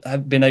might not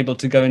have been able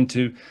to go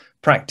into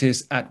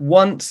practice at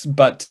once,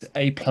 but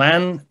a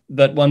plan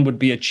that one would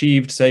be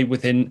achieved, say,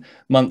 within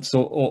months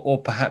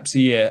or perhaps a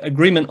year.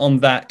 Agreement on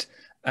that,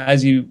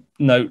 as you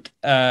note,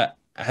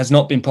 has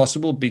not been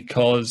possible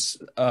because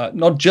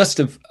not just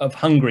of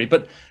Hungary,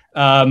 but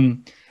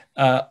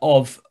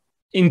of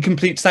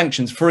incomplete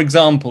sanctions. For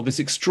example, this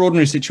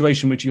extraordinary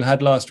situation which you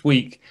had last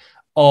week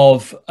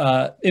of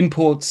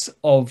imports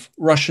of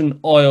Russian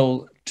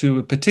oil to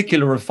a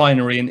particular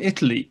refinery in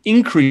Italy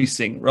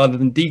increasing rather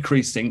than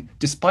decreasing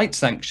despite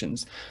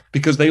sanctions,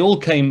 because they all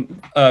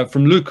came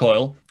from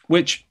Lukoil,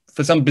 which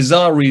for some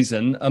bizarre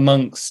reason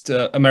amongst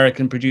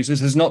American producers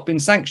has not been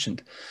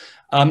sanctioned.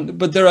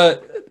 But there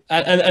are,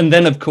 and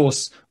then of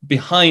course,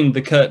 behind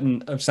the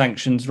curtain of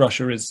sanctions,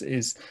 Russia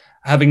is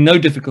having no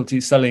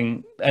difficulty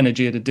selling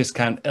energy at a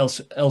discount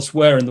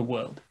elsewhere in the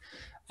world.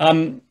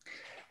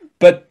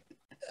 But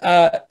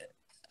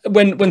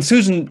when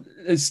Susan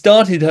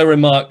started her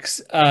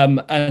remarks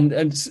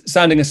and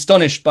sounding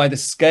astonished by the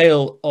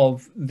scale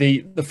of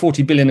the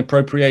 40 billion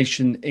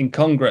appropriation in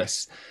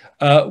Congress,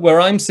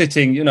 where I'm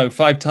sitting,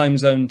 5 time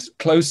zones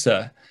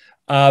closer,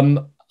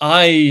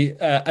 I,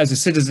 as a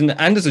citizen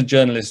and as a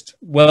journalist,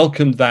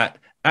 welcomed that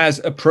as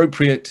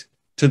appropriate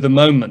to the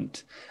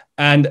moment.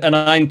 And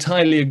I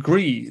entirely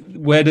agree.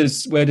 Where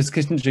does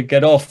Kissinger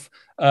get off?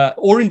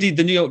 Or indeed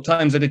the New York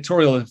Times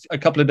editorial a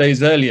couple of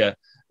days earlier,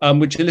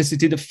 which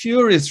elicited a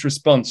furious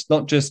response,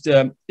 not just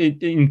in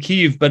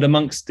Kyiv, but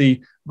amongst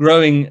the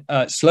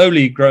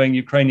slowly growing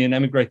Ukrainian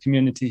emigre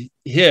community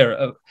here,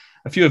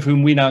 a few of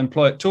whom we now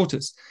employ at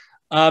Tortoise.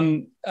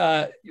 Where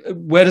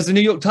does the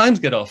New York Times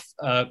get off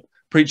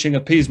preaching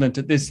appeasement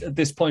at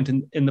this point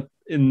in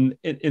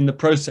the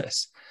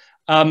process?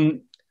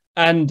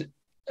 And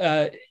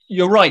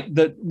you're right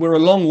that we're a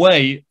long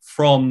way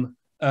from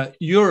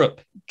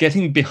Europe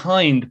getting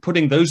behind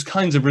putting those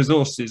kinds of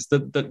resources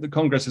that the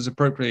Congress has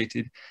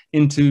appropriated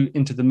into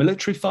the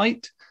military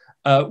fight.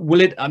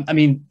 Will it? I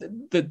mean,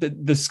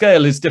 the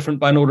scale is different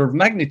by an order of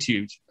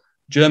magnitude.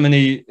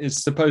 Germany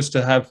is supposed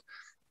to have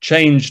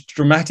changed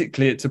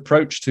dramatically its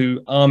approach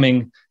to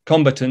arming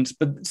combatants,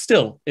 but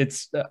still,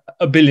 it's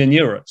 €1 billion.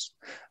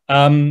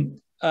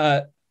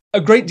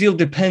 A great deal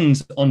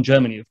depends on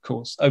Germany, of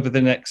course, over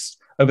the next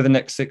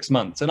 6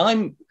 months, and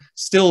I'm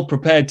still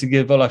prepared to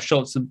give Olaf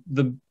Scholz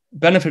the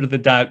benefit of the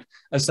doubt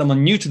as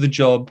someone new to the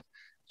job,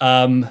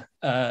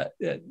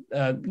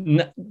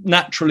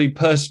 naturally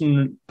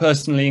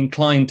personally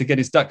inclined to get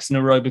his ducks in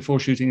a row before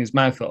shooting his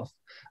mouth off,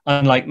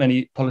 unlike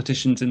many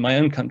politicians in my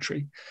own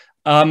country.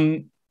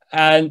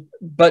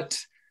 But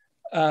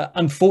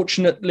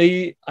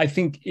unfortunately, I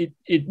think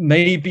it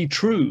may be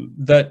true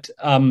that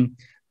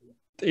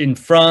in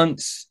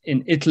France,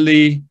 in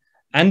Italy,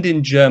 and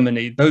in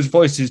Germany, those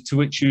voices to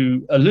which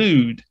you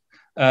allude,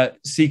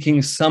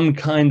 seeking some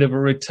kind of a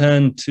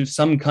return to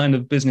some kind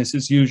of business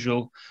as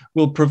usual,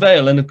 will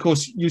prevail. And of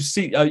course, you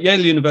see,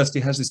 Yale University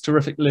has this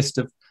terrific list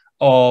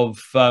of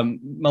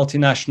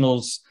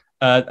multinationals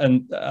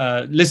and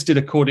listed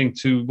according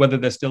to whether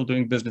they're still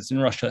doing business in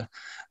Russia.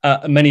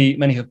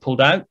 Many have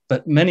pulled out,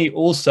 but many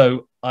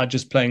also are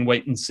just playing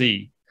wait and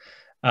see.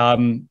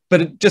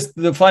 But just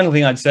the final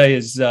thing I'd say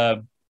is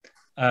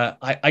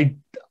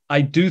I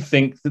do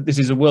think that this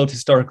is a world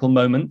historical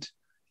moment.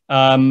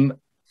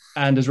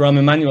 And as Rahm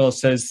Emanuel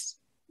says,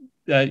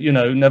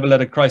 never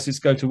let a crisis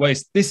go to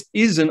waste. This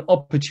is an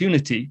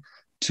opportunity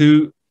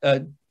to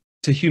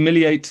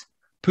humiliate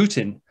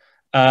Putin.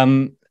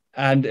 And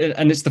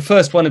it's the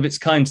first one of its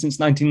kind since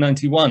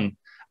 1991.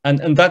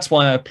 And that's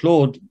why I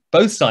applaud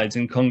both sides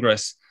in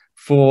Congress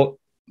for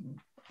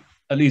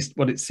at least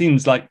what it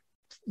seems like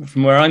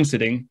from where I'm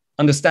sitting,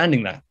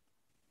 understanding that.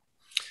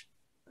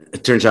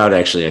 It turns out,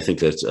 actually, I think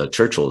that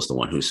Churchill is the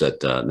one who said,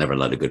 "Never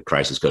let a good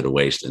crisis go to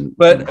waste." And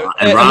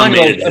Rahm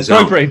made it his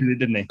appropriated it,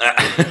 didn't he?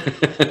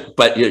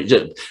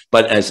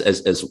 but as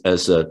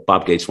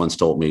Bob Gates once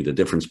told me, the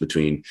difference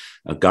between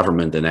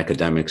government and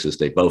academics is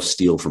they both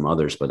steal from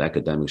others, but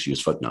academics use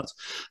footnotes.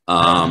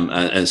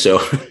 And so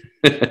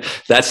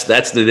that's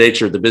the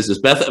nature of the business.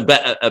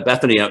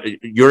 Bethany,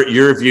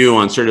 your view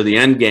on sort of the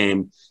end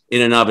game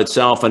in and of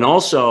itself, and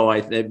also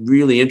I'm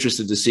really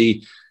interested to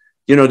see.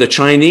 The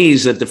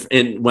Chinese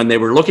when they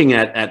were looking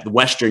at the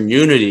Western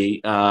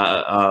unity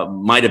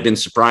might have been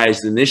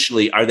surprised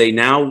initially. Are they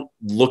now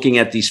looking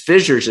at these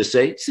fissures to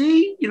say,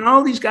 see,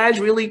 these guys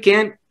really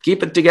can't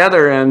keep it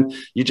together, and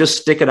you just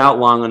stick it out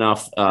long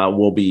enough,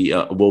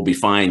 we'll be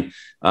fine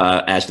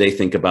as they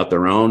think about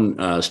their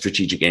own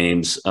strategic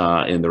aims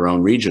in their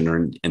own region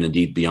and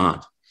indeed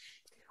beyond?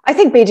 I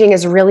think Beijing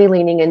is really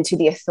leaning into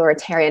the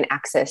authoritarian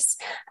axis,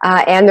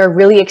 and they're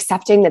really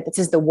accepting that this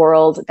is the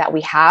world that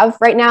we have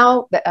right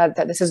now.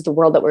 That this is the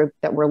world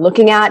that we're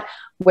looking at,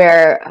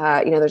 where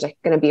there's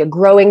going to be a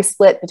growing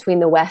split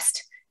between the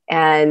West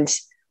and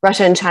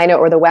Russia and China,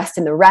 or the West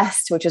and the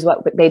rest, which is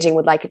what Beijing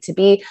would like it to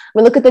be. I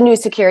mean, look at the new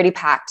security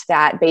pact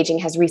that Beijing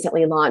has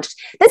recently launched.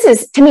 This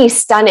is, to me,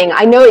 stunning.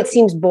 I know it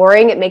seems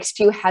boring; it makes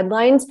few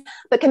headlines,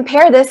 but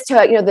compare this to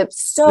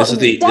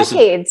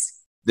decades.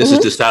 This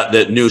is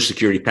the new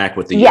security pact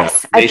with the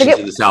nations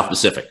in the South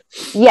Pacific.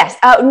 Yes.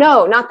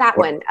 No, not that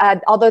one.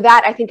 Although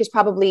that I think is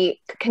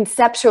probably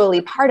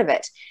conceptually part of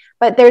it.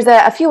 But there's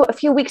a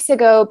few weeks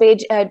ago,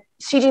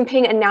 Xi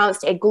Jinping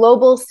announced a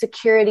global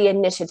security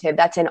initiative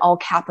that's in all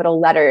capital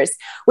letters,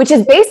 which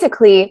is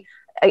basically,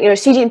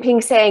 Xi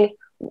Jinping saying,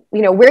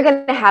 we're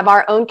going to have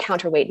our own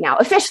counterweight now.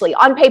 Officially,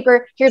 on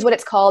paper, here's what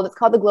it's called. It's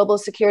called the Global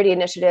Security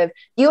Initiative.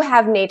 You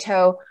have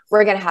NATO.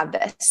 We're going to have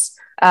this.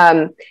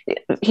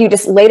 He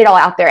just laid it all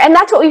out there. And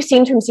that's what we've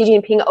seen from Xi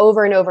Jinping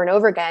over and over and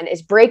over again,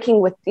 is breaking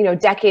with,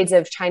 decades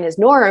of China's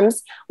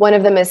norms. One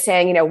of them is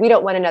saying, we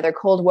don't want another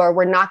Cold War.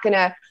 We're not going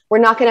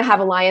to have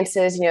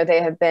alliances.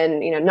 They have been,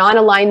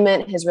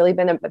 non-alignment has really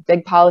been a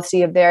big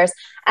policy of theirs.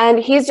 And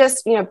he's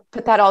just,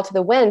 put that all to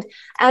the wind.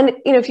 And,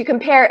 if you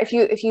compare, if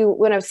you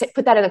want to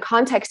put that in the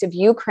context of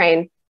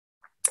Ukraine,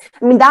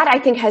 I mean, that I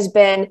think has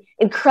been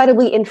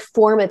incredibly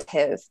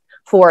informative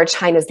for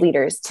China's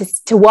leaders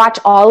to watch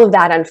all of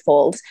that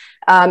unfold.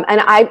 And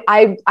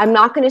I'm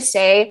not going to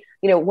say,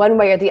 one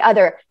way or the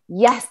other,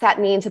 yes,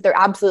 that means that they're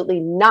absolutely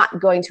not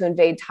going to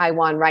invade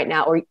Taiwan right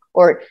now,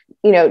 or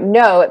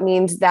no, it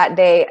means that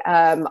they,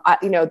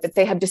 that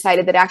they have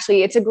decided that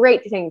actually it's a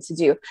great thing to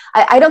do.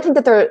 I don't think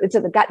that it's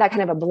got that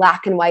kind of a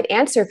black and white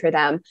answer for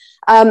them.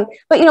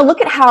 But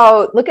look at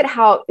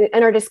how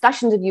in our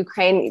discussions of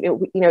Ukraine,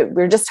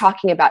 we're just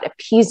talking about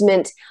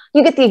appeasement.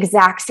 You get the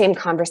exact same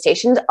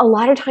conversations, a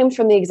lot of times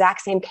from the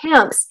exact same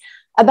camps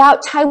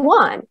about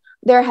Taiwan.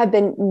 There have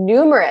been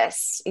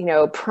numerous,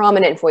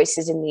 prominent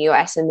voices in the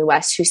U.S. and the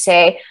West who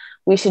say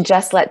we should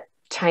just let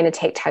China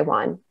take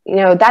Taiwan.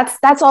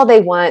 That's all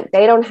they want.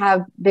 They don't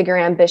have bigger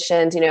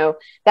ambitions.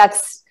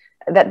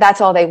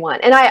 That's all they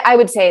want. And I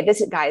would say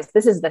this, guys,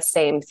 this is the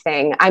same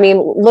thing. I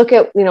mean, look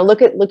at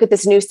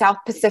this new South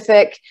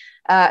Pacific,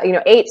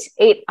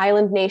 8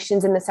 island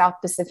nations in the South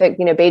Pacific,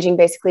 Beijing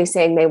basically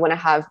saying they want to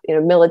have,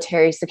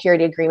 military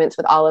security agreements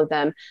with all of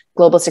them,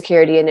 global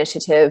security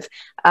initiative.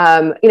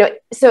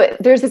 So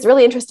there's this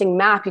really interesting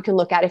map you can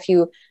look at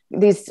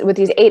with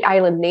these 8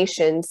 island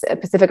nations,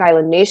 Pacific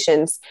island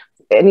nations,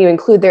 and you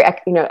include their,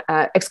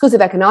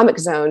 exclusive economic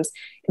zones,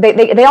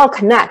 they all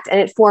connect, and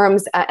it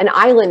forms an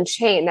island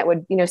chain that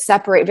would,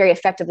 very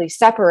effectively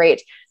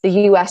separate the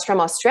U.S. from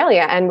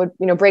Australia, and would,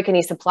 break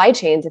any supply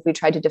chains if we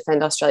tried to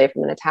defend Australia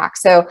from an attack.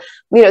 So,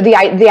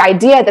 the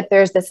idea that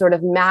there's this sort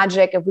of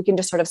magic, if we can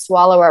just sort of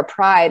swallow our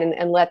pride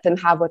and let them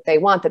have what they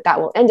want,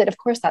 that will end it. Of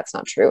course, that's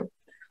not true.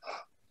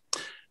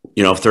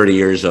 30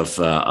 years of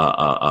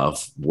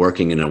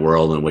working in a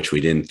world in which we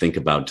didn't think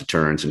about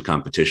deterrence and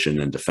competition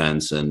and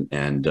defense and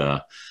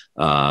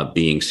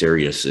being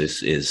serious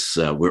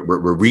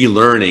we're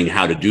relearning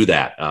how to do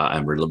that,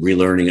 and we're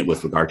relearning it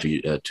with regard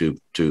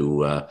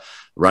to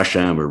Russia,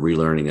 and we're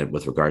relearning it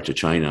with regard to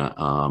China,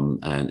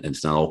 and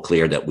it's not all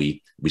clear that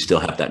we still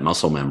have that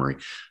muscle memory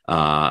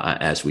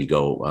as we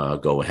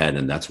go ahead,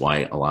 and that's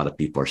why a lot of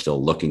people are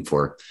still looking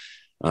for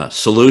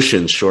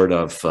solutions short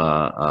of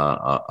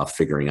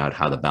figuring out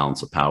how the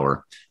balance of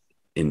power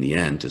in the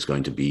end is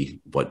going to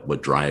be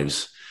what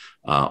drives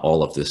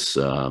all of this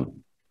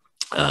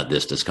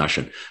this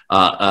discussion.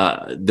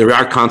 There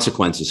are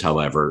consequences,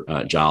 however,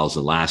 Giles,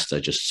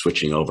 just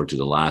switching over to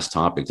the last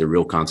topic, the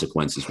real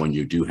consequences when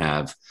you do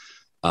have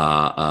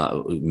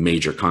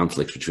major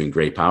conflicts between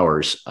great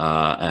powers,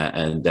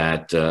 and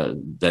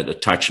that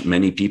touch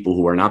many people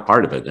who are not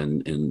part of it.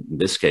 And in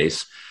this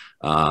case,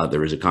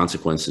 there is a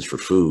consequences for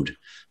food.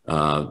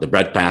 The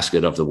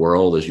breadbasket of the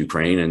world is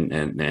Ukraine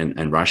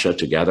and Russia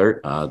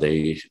together.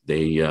 They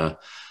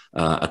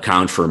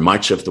account for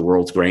much of the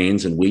world's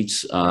grains and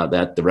wheats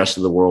that the rest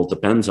of the world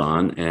depends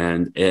on,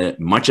 and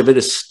much of it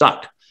is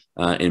stuck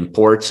in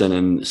ports and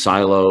in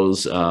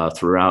silos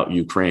throughout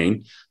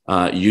Ukraine.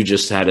 You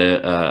just had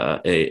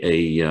an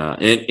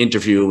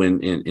interview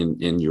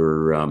in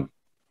your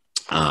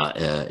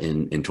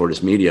in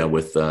Tortoise Media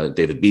with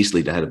David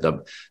Beasley, the head of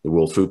the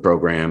World Food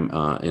Program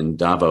in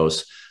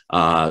Davos,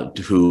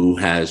 who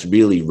has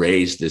really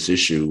raised this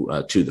issue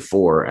to the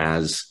fore,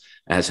 as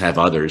have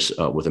others,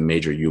 with a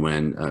major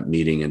UN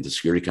meeting in the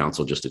Security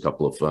Council just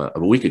a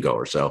week ago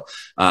or so.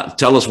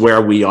 Tell us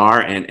where we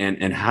are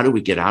and how do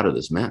we get out of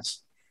this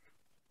mess?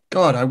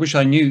 God, I wish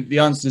I knew the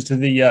answers to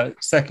the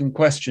second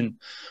question.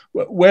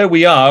 Where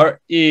we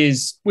are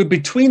is we're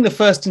between the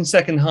first and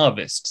second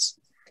harvests.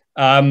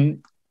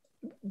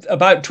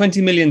 About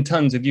 20 million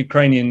tons of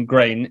Ukrainian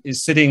grain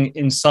is sitting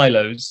in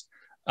silos,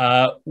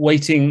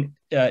 waiting.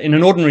 In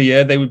an ordinary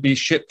year, they would be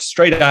shipped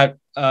straight out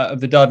of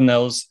the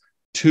Dardanelles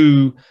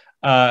to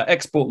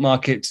export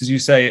markets, as you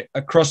say,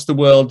 across the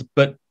world,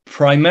 but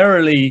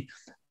primarily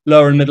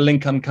lower and middle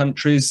income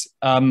countries,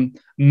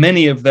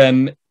 many of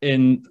them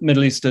in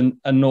Middle East and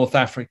North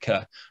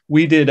Africa.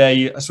 We did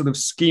a sort of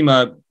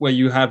schema where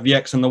you have the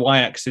X and the Y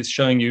axis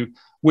showing you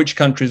which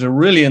countries are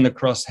really in the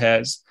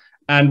crosshairs.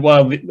 And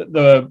while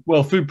the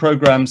World Food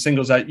Program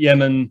singles out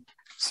Yemen,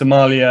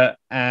 Somalia,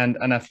 and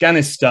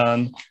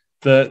Afghanistan,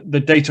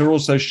 the data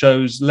also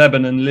shows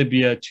Lebanon,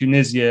 Libya,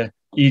 Tunisia,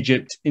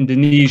 Egypt,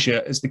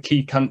 Indonesia as the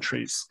key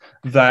countries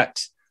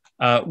that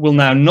will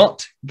now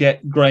not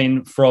get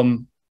grain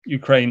from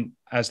Ukraine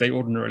as they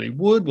ordinarily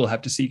would. We'll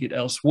have to seek it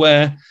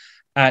elsewhere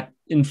at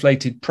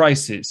inflated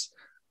prices.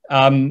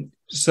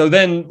 So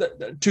then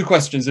 2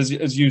 questions,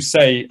 as you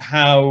say,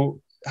 how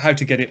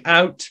to get it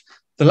out.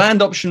 The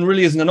land option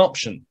really isn't an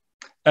option.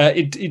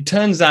 It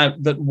turns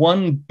out that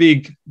one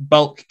big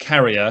bulk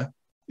carrier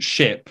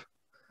ship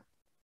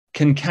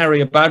can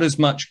carry about as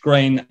much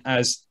grain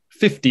as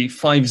 50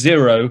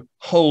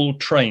 whole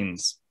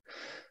trains.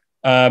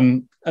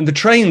 And the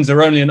trains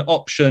are only an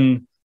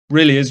option,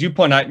 really, as you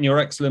point out in your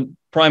excellent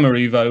primer,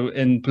 Ivo,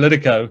 in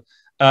Politico,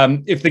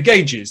 if the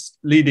gauges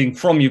leading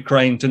from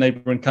Ukraine to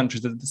neighboring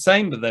countries are the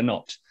same, but they're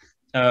not.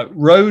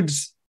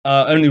 Roads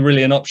are only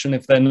really an option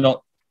if they're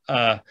not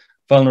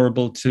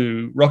vulnerable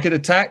to rocket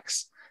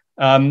attacks.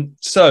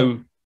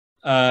 So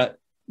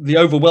the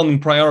overwhelming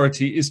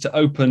priority is to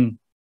open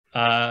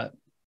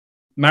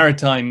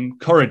maritime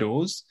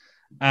corridors.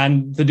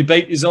 And the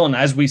debate is on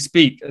as we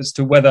speak as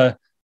to whether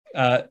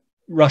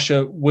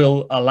Russia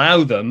will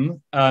allow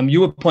them.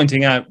 You were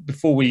pointing out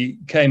before we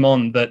came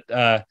on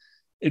that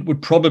it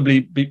would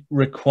probably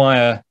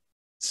require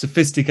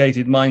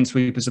sophisticated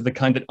minesweepers of the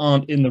kind that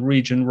aren't in the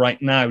region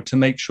right now to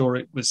make sure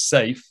it was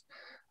safe,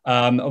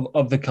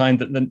 of the kind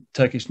that the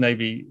Turkish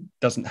Navy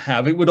doesn't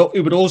have. It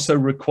would also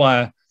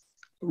require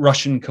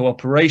Russian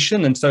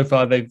cooperation, and so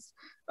far they've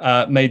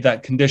made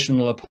that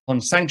conditional upon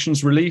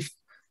sanctions relief,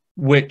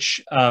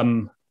 which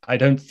I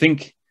don't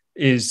think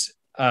is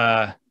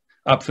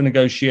up for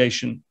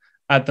negotiation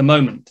at the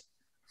moment.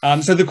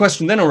 So the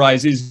question then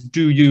arises,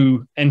 do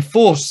you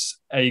enforce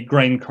a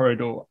grain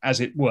corridor,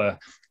 as it were?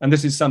 And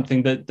this is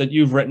something that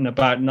you've written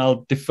about, and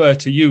I'll defer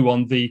to you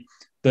on the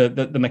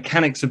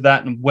mechanics of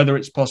that and whether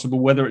it's possible,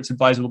 whether it's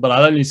advisable. But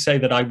I'll only say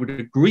that I would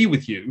agree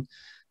with you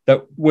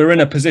that we're in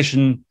a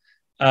position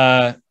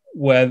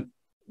where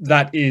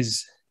that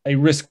is a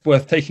risk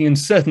worth taking, and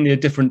certainly a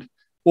different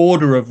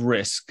order of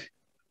risk,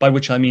 by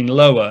which I mean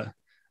lower,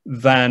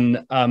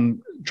 than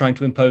trying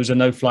to impose a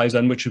no-fly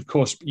zone, which of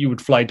course you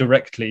would fly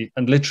directly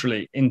and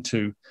literally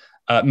into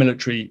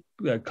military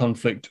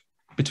conflict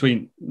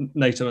between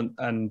NATO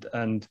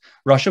and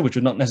Russia, which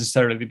would not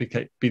necessarily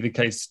be the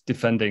case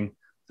defending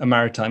a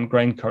maritime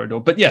grain corridor.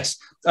 But yes,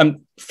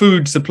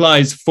 food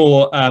supplies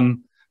for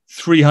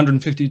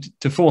 350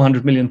 to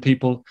 400 million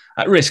people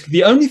at risk.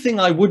 The only thing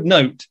I would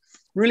note,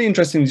 really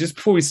interestingly, just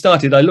before we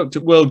started, I looked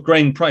at world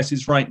grain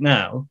prices right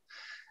now,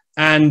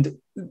 and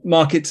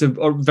markets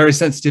are very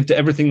sensitive to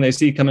everything they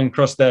see coming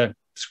across their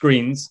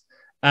screens,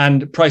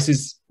 and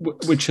prices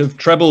which have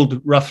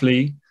trebled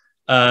roughly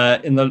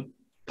in the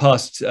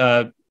past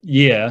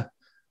year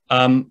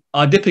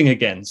are dipping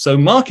again. So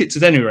markets,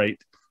 at any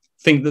rate,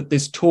 think that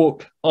this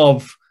talk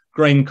of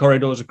grain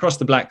corridors across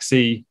the Black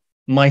Sea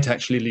might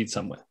actually lead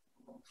somewhere.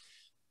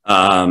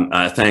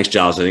 Thanks,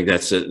 Giles. I think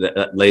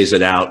that lays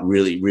it out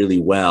really, really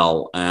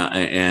well.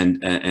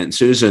 And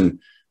Susan,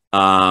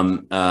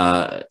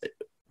 the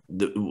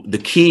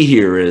key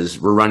here is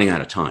we're running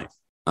out of time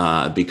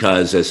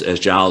because, as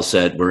Giles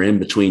said, we're in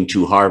between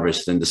two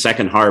harvests, and the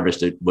second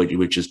harvest,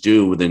 which is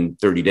due within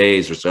 30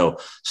 days or so,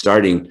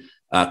 starting,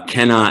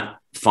 cannot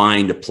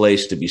find a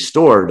place to be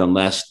stored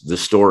unless the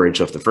storage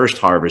of the first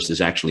harvest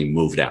is actually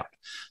moved out.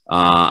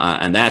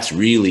 And that's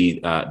really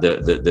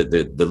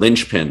the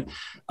linchpin.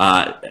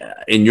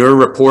 In your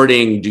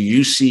reporting, do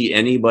you see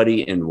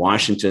anybody in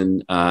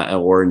Washington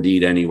or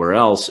indeed anywhere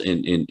else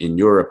in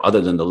Europe,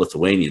 other than the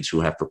Lithuanians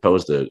who have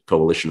proposed the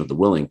coalition of the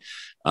willing,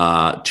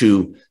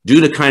 to do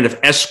the kind of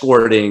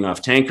escorting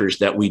of tankers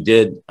that we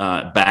did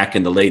back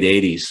in the late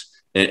 80s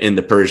in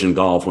the Persian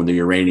Gulf when the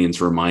Iranians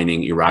were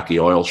mining Iraqi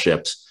oil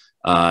ships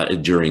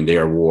during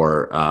their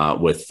war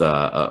with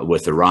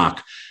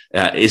Iraq?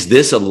 Is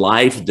this a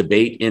live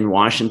debate in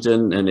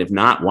Washington? And if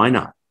not, why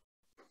not?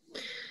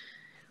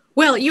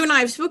 Well, you and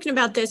I have spoken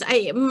about this.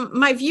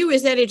 My view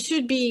is that it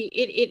should be,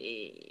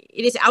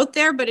 it is out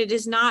there, but it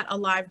is not a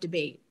live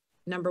debate,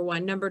 number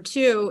one. Number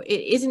two,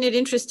 isn't it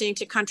interesting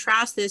to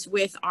contrast this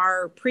with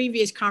our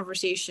previous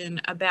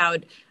conversation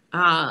about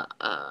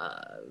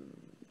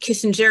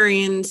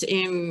Kissingerians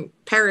in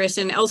Paris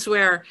and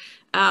elsewhere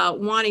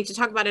wanting to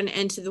talk about an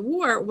end to the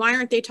war? Why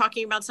aren't they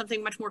talking about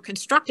something much more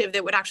constructive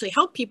that would actually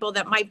help people,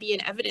 that might be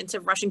an evidence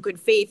of Russian good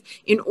faith,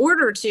 in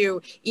order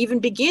to even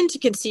begin to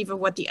conceive of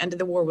what the end of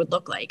the war would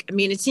look like? I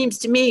mean, it seems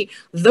to me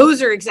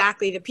those are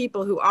exactly the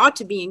people who ought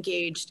to be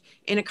engaged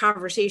in a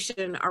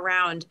conversation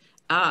around,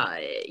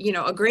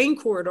 a grain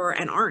corridor,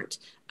 and aren't,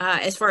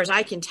 as far as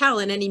I can tell,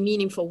 in any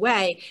meaningful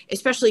way,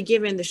 especially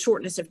given the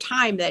shortness of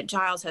time that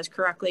Giles has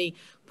correctly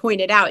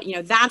pointed out.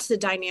 That's the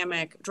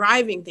dynamic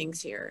driving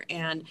things here.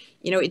 And,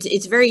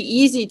 it's very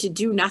easy to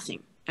do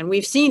nothing. And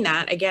we've seen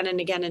that again and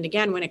again and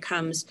again when it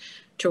comes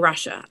to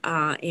Russia.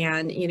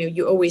 And,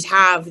 you always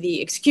have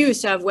the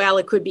excuse of, well,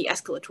 it could be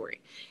escalatory.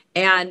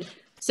 And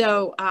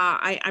so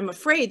I'm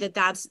afraid that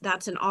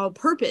that's an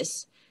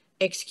all-purpose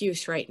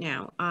excuse right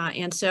now.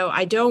 And so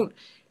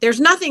there's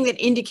nothing that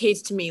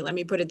indicates to me, let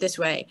me put it this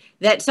way,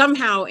 that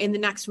somehow in the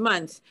next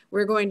month,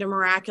 we're going to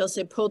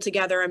miraculously pull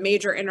together a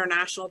major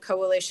international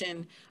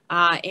coalition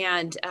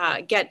and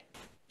get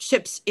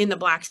ships in the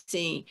Black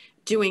Sea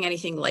doing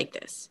anything like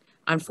this,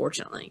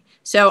 unfortunately.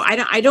 So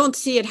I don't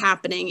see it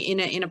happening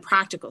in a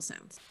practical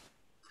sense.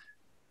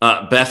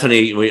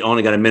 Bethany, we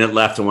only got a minute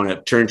left. I want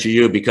to turn to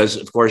you because,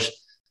 of course,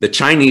 the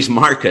Chinese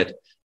market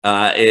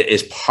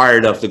is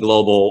part of the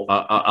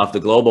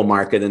global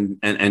market,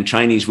 and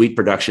Chinese wheat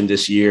production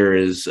this year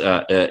is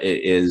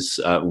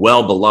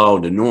well below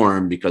the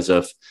norm because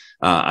of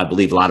I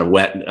believe a lot of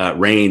wet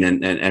rain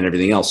and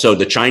everything else. So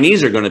the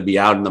Chinese are going to be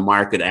out in the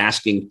market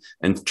asking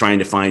and trying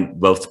to find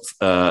both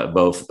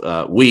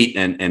wheat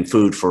and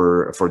food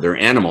for their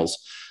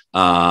animals,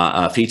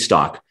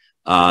 feedstock.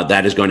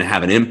 That is going to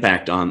have an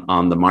impact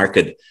on the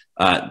market.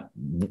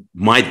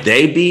 Might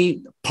they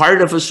be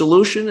part of a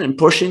solution and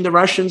pushing the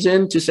Russians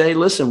in to say,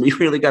 listen, we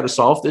really got to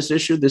solve this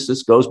issue.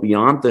 This goes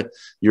beyond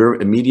your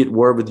immediate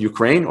war with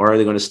Ukraine? Or are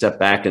they going to step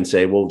back and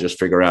say, we'll just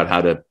figure out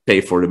how to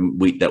pay for the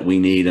wheat that we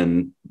need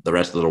and the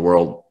rest of the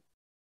world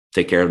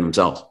take care of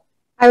themselves?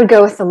 I would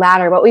go with the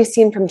latter. What we've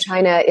seen from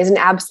China is an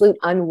absolute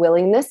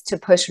unwillingness to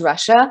push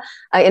Russia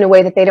in a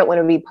way that they don't want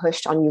to be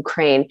pushed on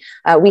Ukraine.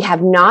 We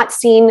have not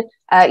seen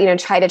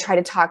try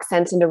to talk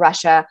sense into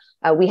Russia.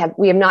 We have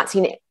not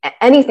seen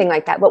anything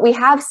like that. What we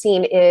have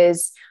seen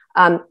is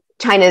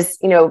China's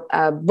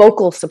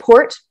vocal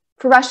support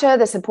for Russia,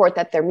 the support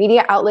that their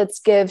media outlets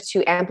give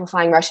to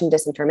amplifying Russian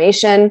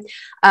disinformation,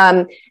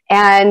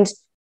 and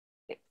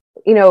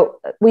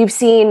we've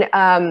seen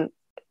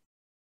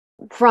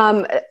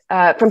from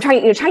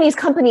Chinese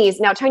companies.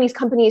 Now, Chinese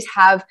companies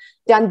have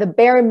done the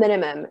bare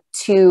minimum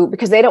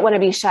because they don't want to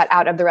be shut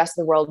out of the rest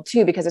of the world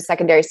too, because of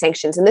secondary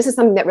sanctions. And this is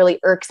something that really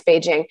irks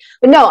Beijing.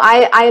 But no,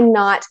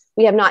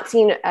 we have not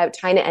seen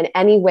China in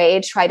any way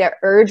try to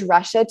urge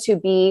Russia to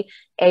be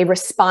a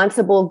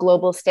responsible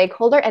global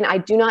stakeholder. And I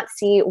do not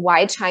see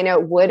why China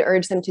would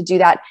urge them to do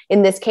that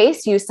in this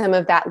case, use some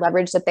of that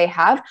leverage that they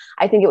have.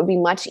 I think it would be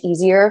much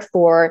easier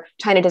for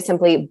China to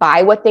simply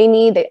buy what they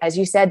need. As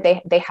you said,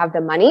 they have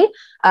the money.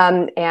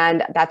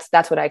 And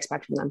that's what I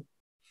expect from them.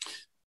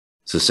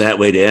 It's a sad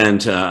way to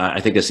end.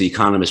 I think, as The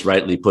Economist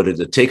rightly put it,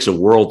 it takes a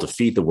world to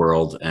feed the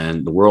world,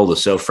 and the world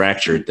is so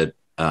fractured that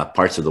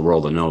parts of the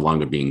world are no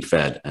longer being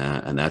fed,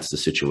 and that's the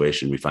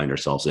situation we find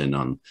ourselves in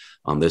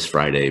on this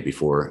Friday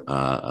before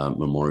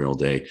Memorial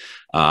Day.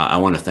 I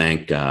want to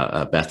thank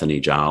Bethany,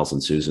 Giles,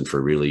 and Susan for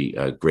really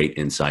great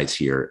insights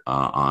here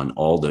on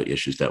all the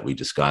issues that we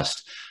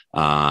discussed.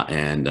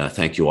 And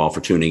thank you all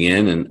for tuning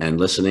in and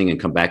listening, and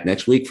come back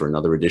next week for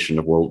another edition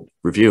of World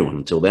Review. And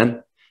until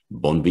then,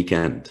 bon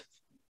weekend.